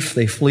driven leaf.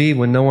 They flee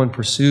when no one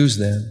pursues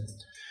them.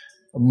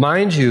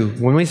 Mind you,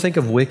 when we think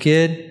of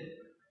wicked,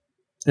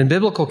 in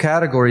biblical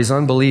categories,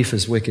 unbelief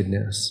is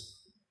wickedness.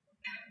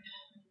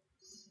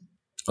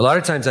 A lot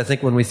of times I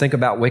think when we think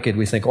about wicked,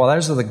 we think, well,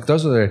 those are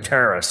the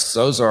terrorists.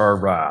 Those are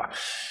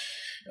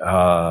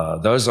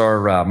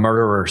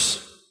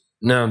murderers.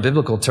 No, in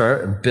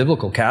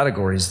biblical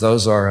categories,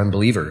 those are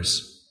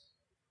unbelievers.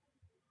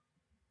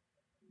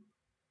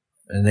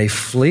 And they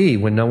flee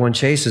when no one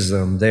chases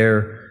them.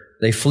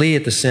 They flee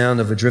at the sound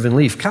of a driven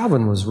leaf.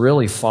 Calvin was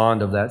really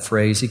fond of that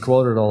phrase. He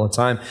quoted it all the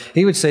time.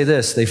 He would say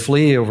this: they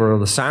flee over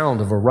the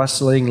sound of a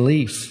rustling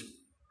leaf.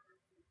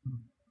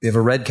 If you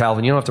ever read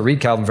Calvin, you don't have to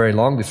read Calvin very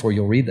long before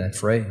you'll read that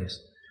phrase.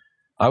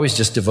 I was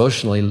just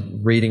devotionally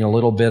reading a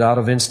little bit out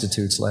of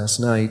Institutes last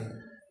night,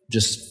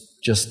 just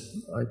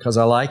because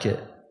I like it.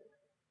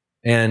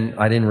 And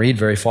I didn't read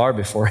very far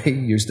before he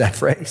used that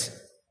phrase.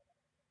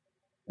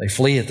 They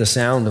flee at the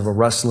sound of a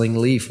rustling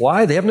leaf.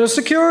 Why? They have no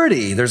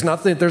security. There's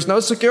no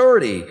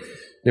security.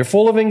 They're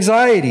full of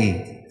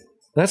anxiety.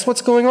 That's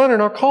what's going on in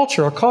our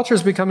culture. Our culture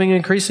is becoming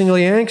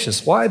increasingly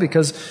anxious. Why?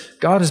 Because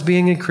God is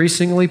being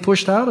increasingly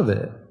pushed out of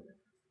it.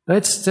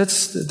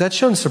 That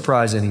shouldn't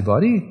surprise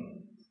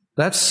anybody.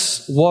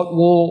 That's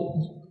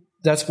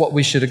what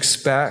we should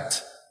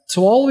expect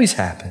to always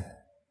happen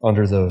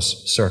under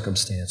those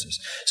circumstances.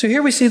 So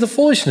here we see the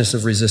foolishness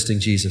of resisting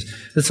Jesus.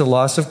 It's a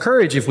loss of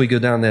courage if we go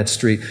down that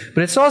street,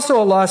 but it's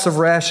also a loss of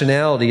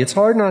rationality. It's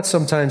hard not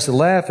sometimes to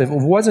laugh. If it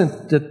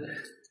wasn't that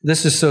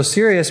this is so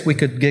serious, we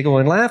could giggle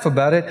and laugh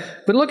about it.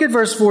 But look at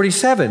verse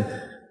 47.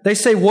 They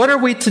say, "What are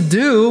we to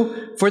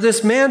do? For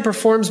this man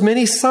performs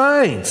many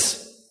signs."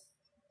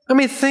 I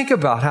mean, think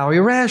about how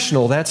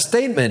irrational that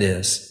statement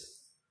is.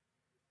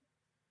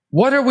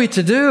 What are we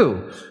to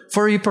do?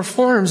 For he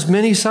performs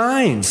many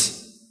signs.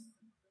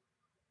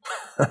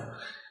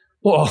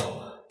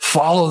 Well,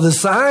 follow the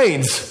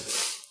signs.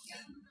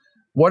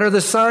 What are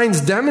the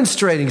signs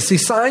demonstrating? See,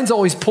 signs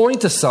always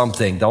point to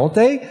something, don't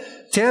they?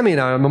 Tammy and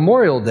I, on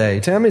Memorial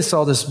Day, Tammy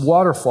saw this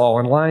waterfall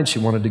online she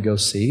wanted to go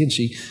see, and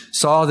she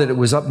saw that it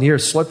was up near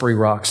Slippery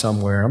Rock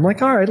somewhere. I'm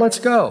like, all right, let's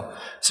go.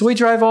 So we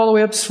drive all the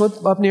way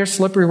up near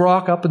Slippery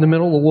Rock, up in the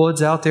middle of the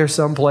woods out there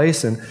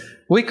someplace, and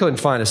we couldn't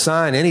find a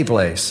sign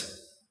anyplace.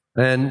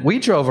 And we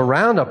drove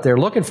around up there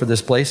looking for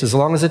this place as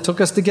long as it took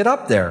us to get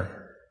up there.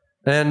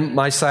 And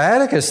my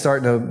sciatica is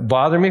starting to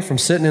bother me from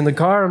sitting in the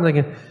car. I'm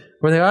thinking,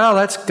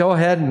 let's go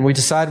ahead, and we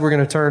decide we're going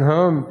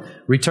to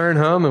return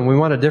home, and we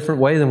went a different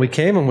way than we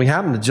came, and we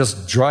happened to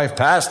just drive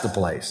past the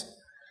place.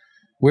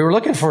 We were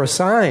looking for a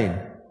sign.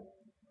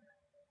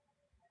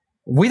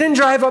 We didn't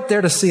drive up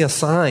there to see a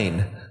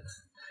sign.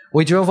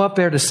 We drove up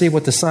there to see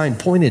what the sign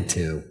pointed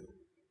to,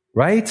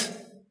 right?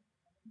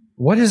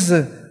 What is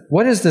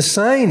the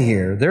sign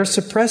here? They're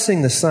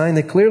suppressing the sign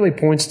that clearly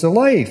points to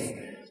life.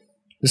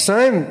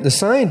 The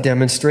sign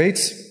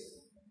demonstrates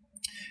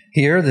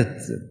here that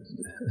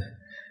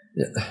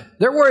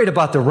they're worried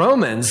about the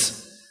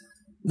Romans.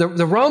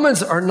 The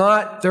Romans are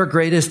not their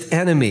greatest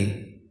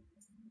enemy.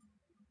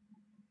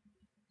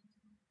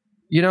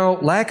 You know,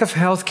 lack of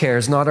health care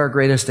is not our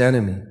greatest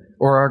enemy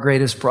or our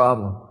greatest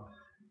problem.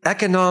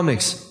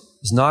 Economics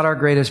is not our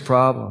greatest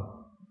problem.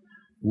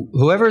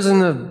 Whoever's in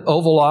the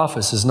Oval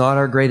Office is not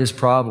our greatest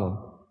problem.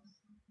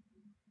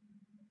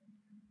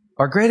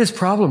 Our greatest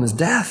problem is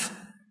death.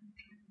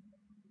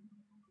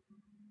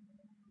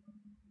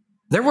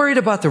 They're worried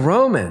about the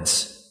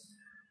Romans.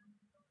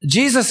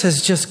 Jesus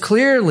has just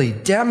clearly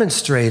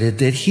demonstrated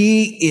that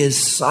he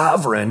is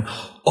sovereign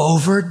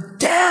over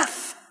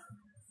death.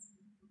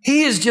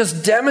 He has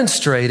just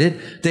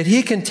demonstrated that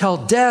he can tell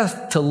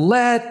death to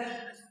let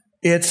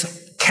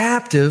its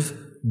captive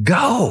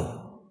go.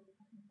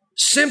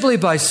 Simply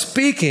by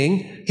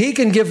speaking, he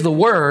can give the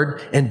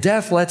word, and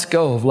death lets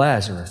go of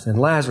Lazarus, and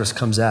Lazarus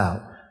comes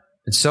out.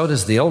 And so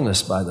does the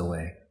illness, by the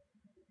way.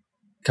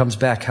 Comes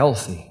back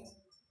healthy.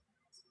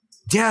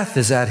 Death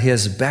is at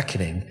his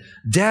beckoning.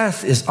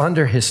 Death is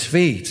under his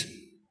feet.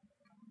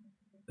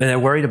 And they're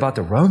worried about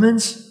the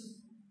Romans?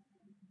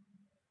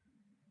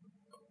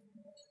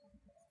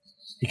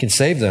 He can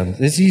save them.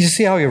 You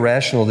see how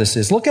irrational this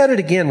is. Look at it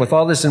again with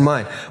all this in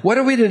mind. What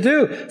are we to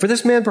do? For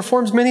this man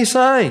performs many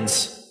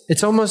signs.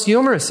 It's almost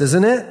humorous,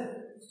 isn't it?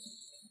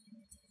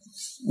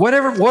 What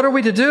are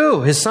we to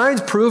do? His signs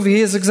prove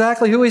he is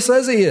exactly who he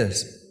says he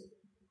is.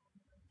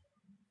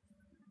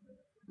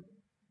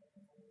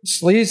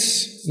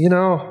 Leads,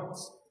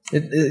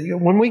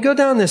 when we go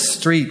down this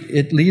street,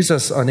 it leaves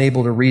us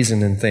unable to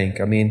reason and think.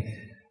 I mean,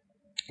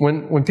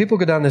 when people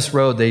go down this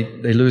road, they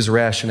lose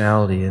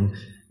rationality. And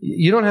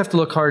you don't have to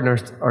look hard in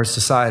our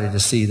society to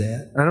see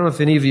that. I don't know if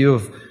any of you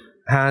have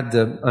had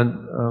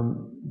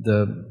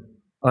the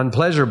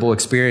unpleasurable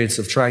experience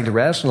of trying to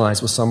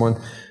rationalize with someone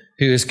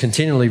who is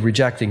continually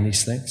rejecting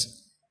these things.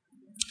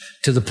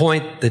 to the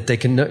point that they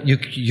can.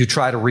 You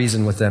try to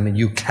reason with them and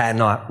you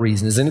cannot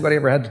reason. Has anybody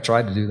ever had to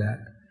try to do that?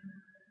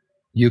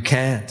 You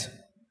can't.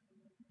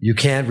 You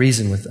can't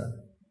reason with them.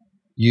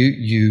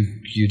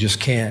 You just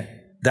can't.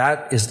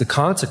 That is the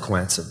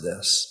consequence of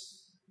this.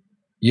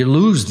 You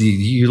lose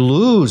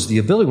the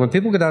ability. When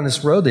people go down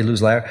this road, they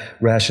lose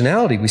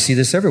rationality. We see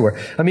this everywhere.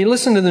 I mean,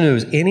 listen to the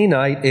news. Any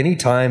night, any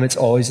time, it's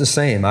always the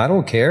same. I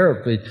don't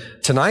care.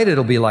 Tonight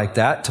it'll be like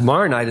that.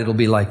 Tomorrow night it'll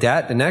be like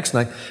that. The next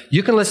night.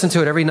 You can listen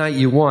to it every night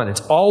you want.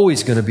 It's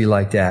always going to be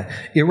like that.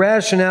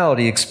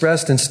 Irrationality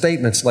expressed in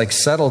statements like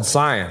settled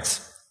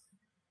science.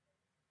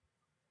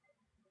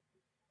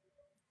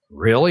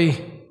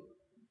 Really?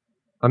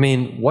 I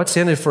mean, what's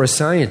in it for a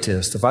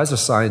scientist? If I was a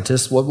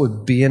scientist, what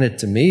would be in it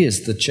to me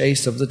is the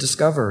chase of the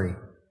discovery.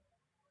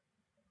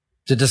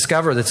 To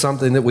discover that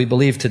something that we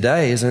believe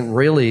today isn't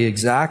really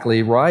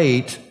exactly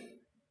right,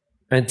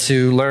 and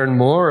to learn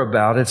more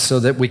about it so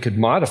that we could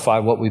modify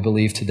what we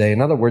believe today.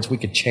 In other words, we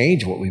could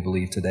change what we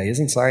believe today.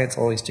 Isn't science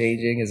always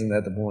changing? Isn't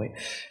that the point?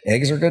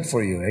 Eggs are good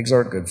for you. Eggs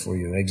aren't good for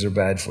you. Eggs are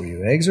bad for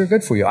you. Eggs are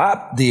good for you.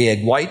 The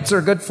egg whites are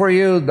good for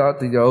you,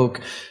 not the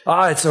yolk.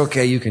 It's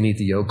okay. You can eat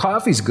the yolk.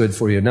 Coffee's good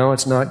for you. No,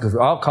 it's not good.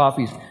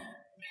 Coffee's...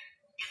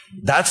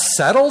 That's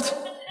settled?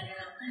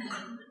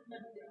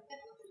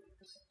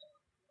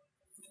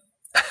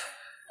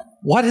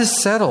 What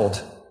is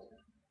settled?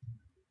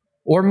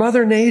 Or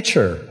Mother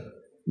Nature?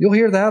 You'll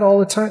hear that all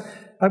the time.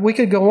 We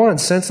could go on.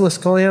 Senseless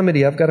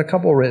calamity. I've got a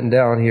couple written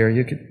down here.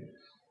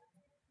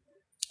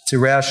 It's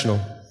irrational.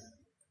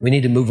 We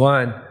need to move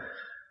on.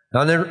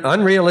 An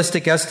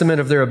unrealistic estimate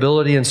of their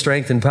ability and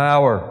strength and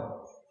power.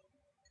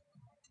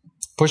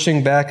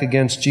 Pushing back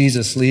against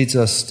Jesus leads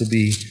us to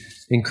be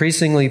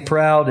increasingly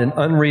proud and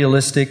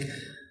unrealistic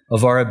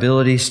of our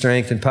ability,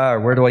 strength, and power.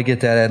 Where do I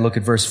get that at? Look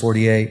at verse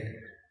 48.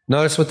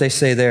 Notice what they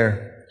say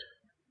there.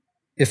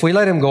 If we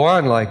let him go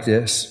on like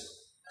this,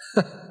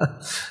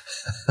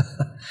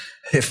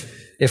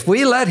 if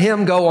we let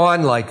him go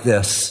on like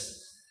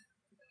this,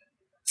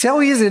 see how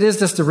easy it is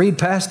just to read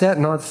past that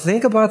and not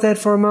think about that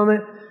for a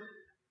moment?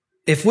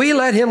 If we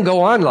let him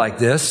go on like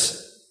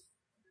this,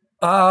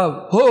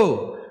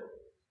 who?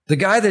 The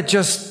guy that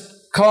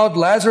just called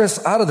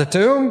Lazarus out of the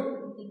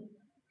tomb?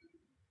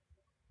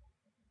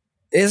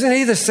 Isn't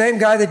he the same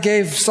guy that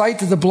gave sight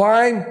to the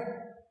blind?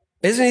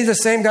 Isn't he the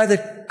same guy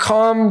that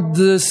calmed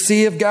the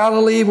Sea of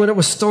Galilee when it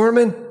was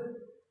storming?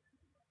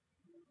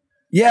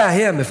 Yeah,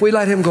 him. If we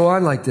let him go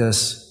on like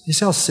this, you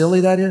see how silly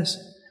that is?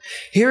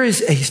 Here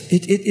is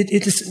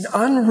it is an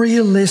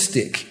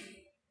unrealistic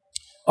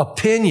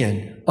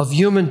opinion of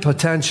human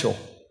potential.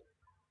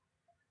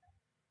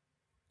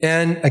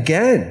 And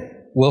again,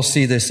 we'll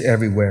see this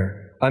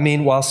everywhere. I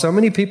mean, while so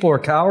many people are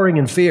cowering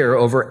in fear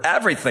over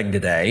everything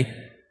today,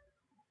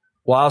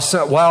 while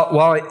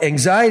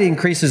anxiety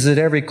increases at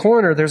every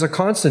corner, there's a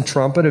constant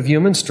trumpet of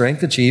human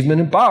strength,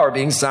 achievement, and power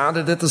being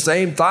sounded at the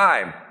same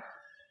time.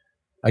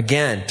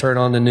 Again, turn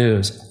on the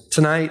news.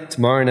 Tonight,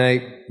 tomorrow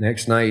night,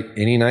 next night,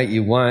 any night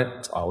you want,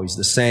 it's always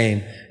the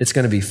same. It's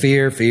going to be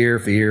fear, fear,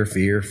 fear,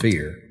 fear,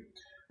 fear.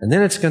 And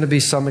then it's going to be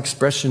some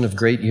expression of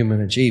great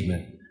human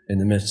achievement in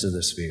the midst of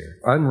this fear.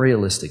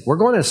 Unrealistic. We're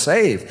going to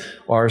save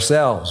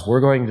ourselves.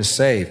 We're going to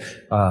save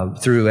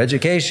through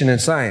education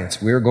and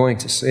science. We're going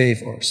to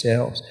save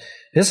ourselves.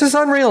 This is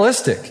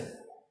unrealistic.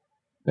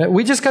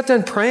 We just got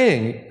done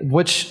praying,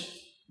 which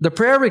the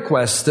prayer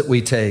requests that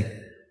we take,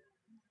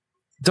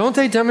 don't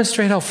they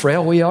demonstrate how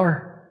frail we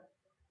are?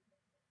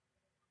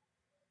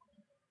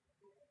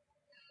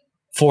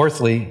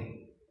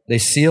 Fourthly, they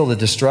seal the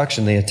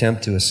destruction they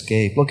attempt to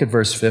escape. Look at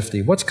verse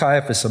 50. What's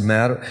Caiaphas a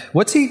matter?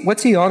 What's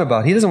he on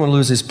about? He doesn't want to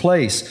lose his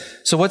place.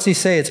 So what's he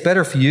say? It's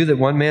better for you that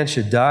one man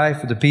should die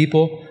for the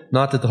people,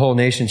 not that the whole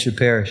nation should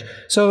perish.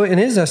 So in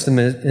his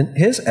estimate,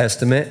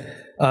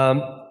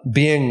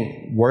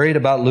 being worried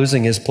about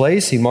losing his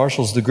place, he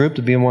marshals the group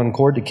to be in one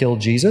accord to kill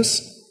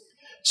Jesus.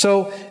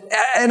 So,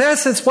 in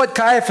essence, what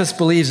Caiaphas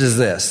believes is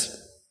this.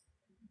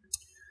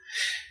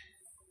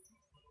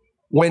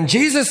 When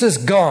Jesus is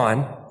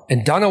gone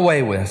and done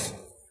away with,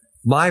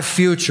 my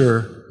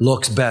future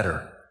looks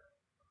better.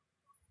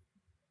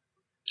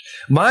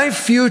 My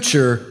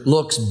future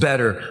looks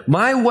better.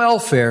 My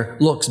welfare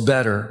looks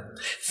better.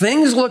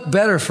 Things look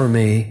better for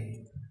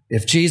me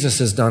if Jesus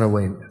is done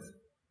away with.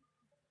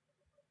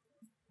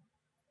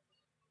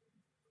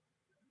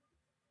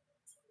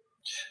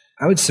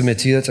 I would submit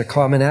to you that's a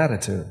common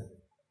attitude.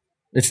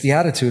 It's the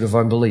attitude of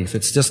unbelief.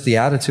 It's just the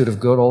attitude of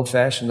good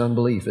old-fashioned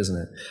unbelief,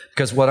 isn't it?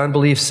 Because what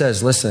unbelief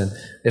says, listen,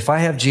 if I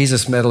have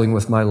Jesus meddling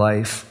with my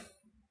life,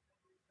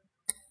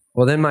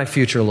 well, then my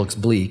future looks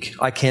bleak.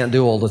 I can't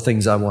do all the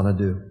things I want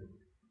to do.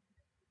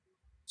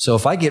 So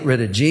if I get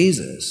rid of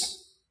Jesus,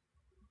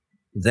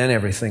 then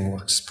everything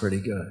looks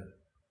pretty good.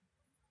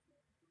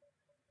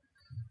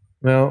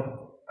 Well,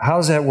 how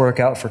does that work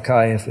out for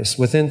Caiaphas?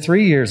 Within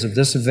 3 years of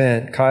this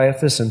event,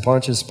 Caiaphas and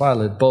Pontius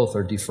Pilate both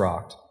are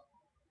defrocked.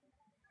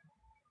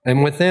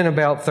 And within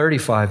about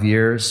 35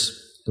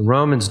 years, the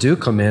Romans do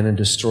come in and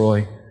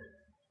destroy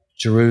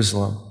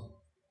Jerusalem.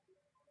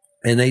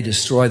 And they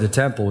destroy the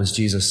temple as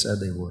Jesus said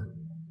they would.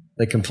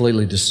 They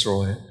completely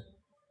destroy it,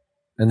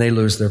 and they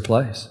lose their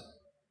place.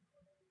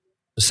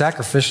 The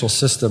sacrificial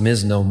system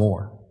is no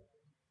more.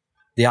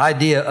 The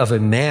idea of a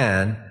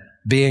man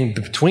being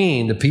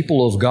between the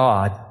people of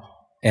God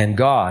and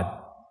God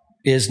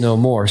is no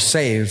more,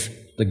 save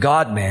the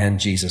God-man,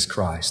 Jesus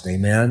Christ.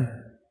 Amen?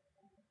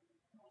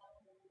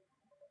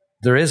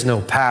 There is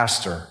no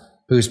pastor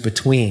who's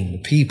between the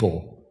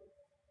people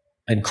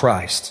and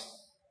Christ.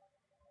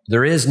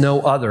 There is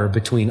no other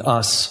between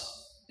us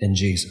and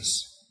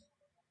Jesus.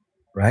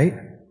 Right?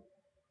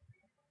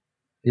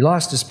 He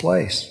lost his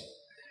place.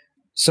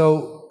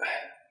 So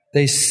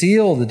they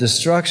seal the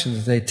destruction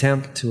that they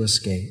attempt to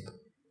escape.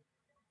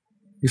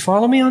 You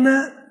follow me on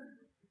that?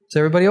 Is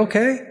everybody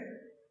okay?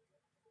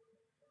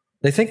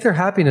 They think their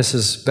happiness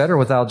is better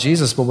without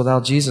Jesus, but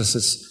without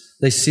Jesus,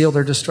 they seal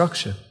their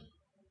destruction.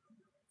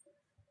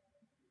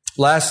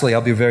 Lastly,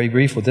 I'll be very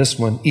brief with this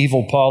one,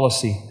 evil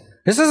policy.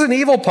 This is an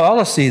evil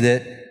policy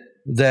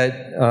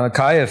that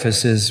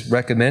Caiaphas is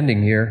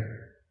recommending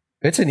here.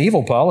 It's an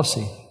evil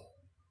policy.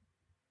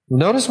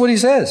 Notice what he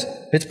says.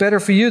 It's better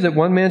for you that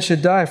one man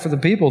should die for the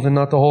people than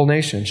not the whole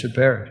nation should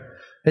perish.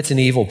 It's an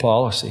evil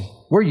policy.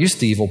 We're used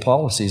to evil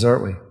policies,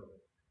 aren't we?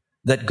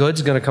 That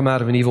good's going to come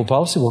out of an evil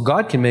policy. Well,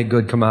 God can make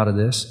good come out of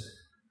this.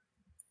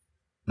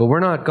 But we're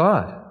not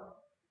God.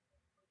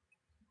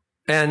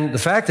 And the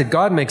fact that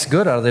God makes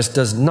good out of this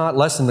does not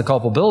lessen the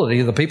culpability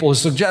of the people who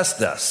suggest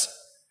this,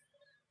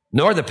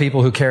 nor the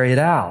people who carry it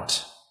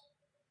out.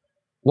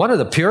 One of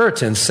the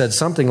Puritans said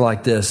something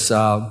like this,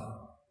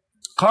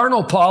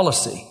 carnal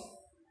policy,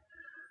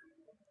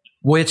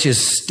 which is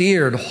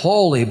steered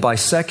wholly by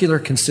secular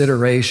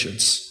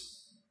considerations,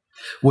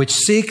 which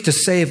seek to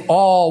save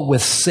all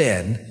with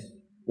sin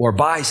or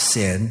by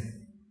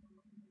sin,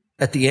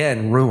 at the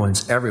end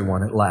ruins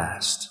everyone at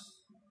last.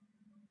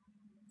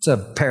 It's a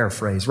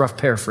paraphrase, rough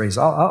paraphrase.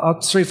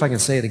 I'll see if I can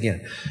say it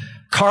again.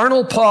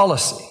 Carnal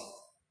policy,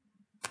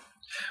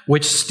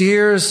 which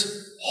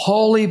steers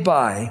wholly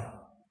by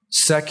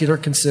secular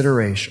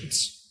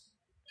considerations,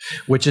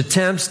 which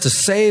attempts to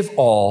save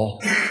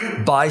all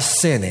by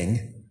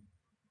sinning,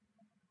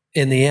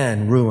 in the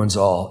end ruins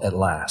all at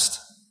last.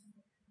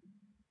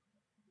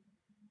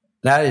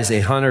 That is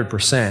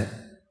 100%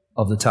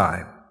 of the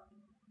time.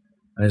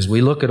 As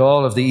we look at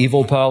all of the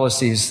evil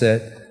policies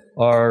that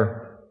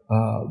are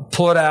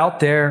put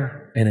out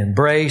there and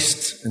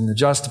embraced, and the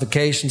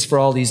justifications for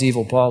all these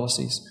evil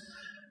policies,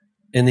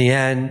 in the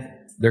end,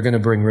 they're going to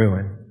bring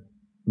ruin.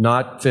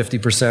 Not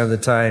 50% of the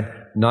time,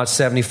 not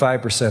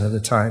 75% of the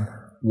time,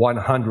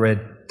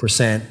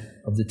 100%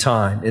 of the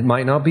time. It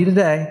might not be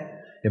today.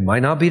 It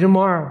might not be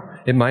tomorrow.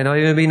 It might not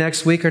even be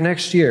next week or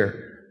next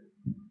year.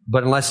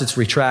 But unless it's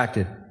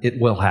retracted, it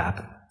will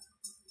happen.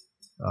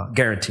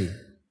 Guaranteed.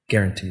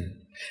 Guaranteed.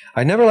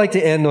 I never like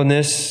to end on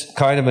this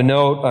kind of a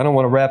note. I don't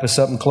want to wrap us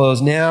up and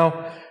close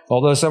now.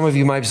 Although some of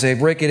you might say,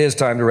 Rick, it is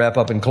time to wrap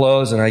up and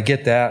close, and I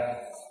get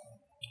that.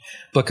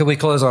 But could we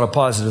close on a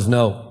positive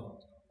note?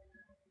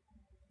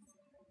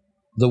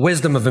 The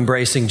wisdom of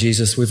embracing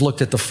Jesus. We've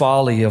looked at the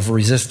folly of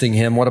resisting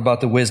Him. What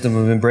about the wisdom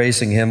of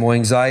embracing Him? Well,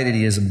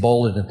 anxiety is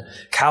emboldened and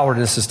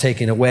cowardice is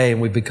taken away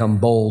and we become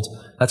bold.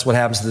 That's what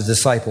happens to the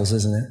disciples,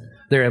 isn't it?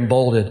 They're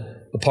emboldened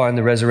upon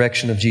the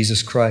resurrection of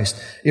Jesus Christ.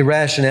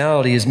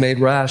 Irrationality is made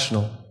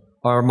rational.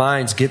 Our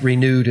minds get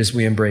renewed as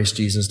we embrace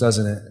Jesus,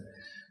 doesn't it?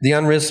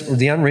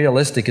 The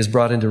unrealistic is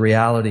brought into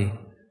reality.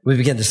 We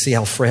begin to see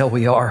how frail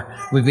we are.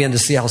 We begin to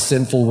see how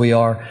sinful we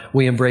are.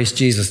 We embrace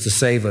Jesus to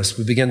save us.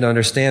 We begin to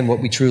understand what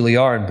we truly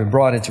are and been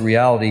brought into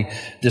reality.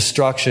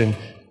 Destruction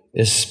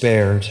is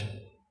spared.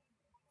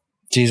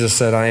 Jesus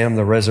said, I am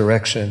the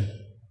resurrection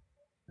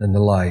and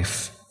the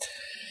life.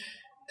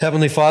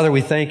 Heavenly Father,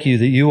 we thank you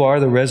that you are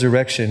the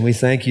resurrection. We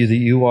thank you that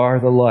you are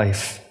the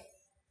life.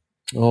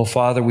 Oh,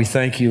 Father, we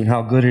thank you and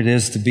how good it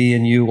is to be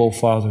in you, oh,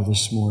 Father,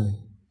 this morning.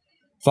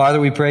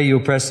 Father, we pray you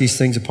press these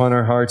things upon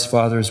our hearts,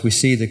 Father, as we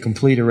see the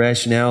complete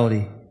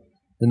irrationality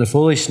and the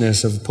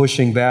foolishness of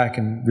pushing back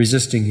and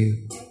resisting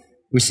you.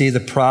 We see the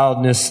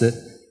proudness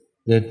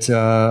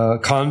that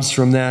comes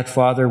from that,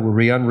 Father, where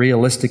we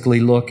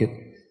unrealistically look at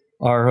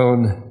our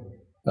own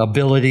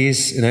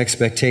abilities and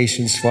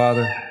expectations,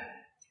 Father.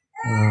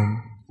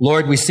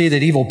 Lord, we see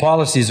that evil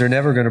policies are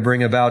never going to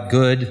bring about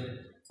good,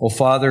 oh,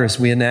 Father, as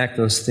we enact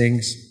those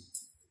things.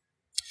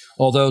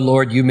 Although,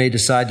 Lord, you may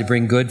decide to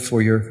bring good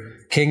for your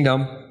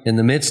kingdom in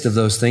the midst of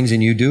those things,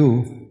 and you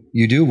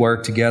do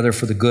work together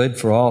for the good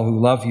for all who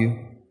love you.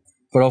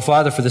 But, oh,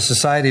 Father, for the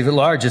society at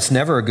large, it's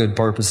never a good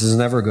purpose. It's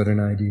never a good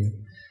an idea.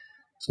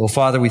 So,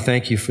 Father, we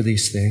thank you for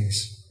these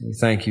things. We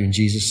thank you in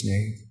Jesus'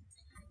 name.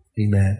 Amen.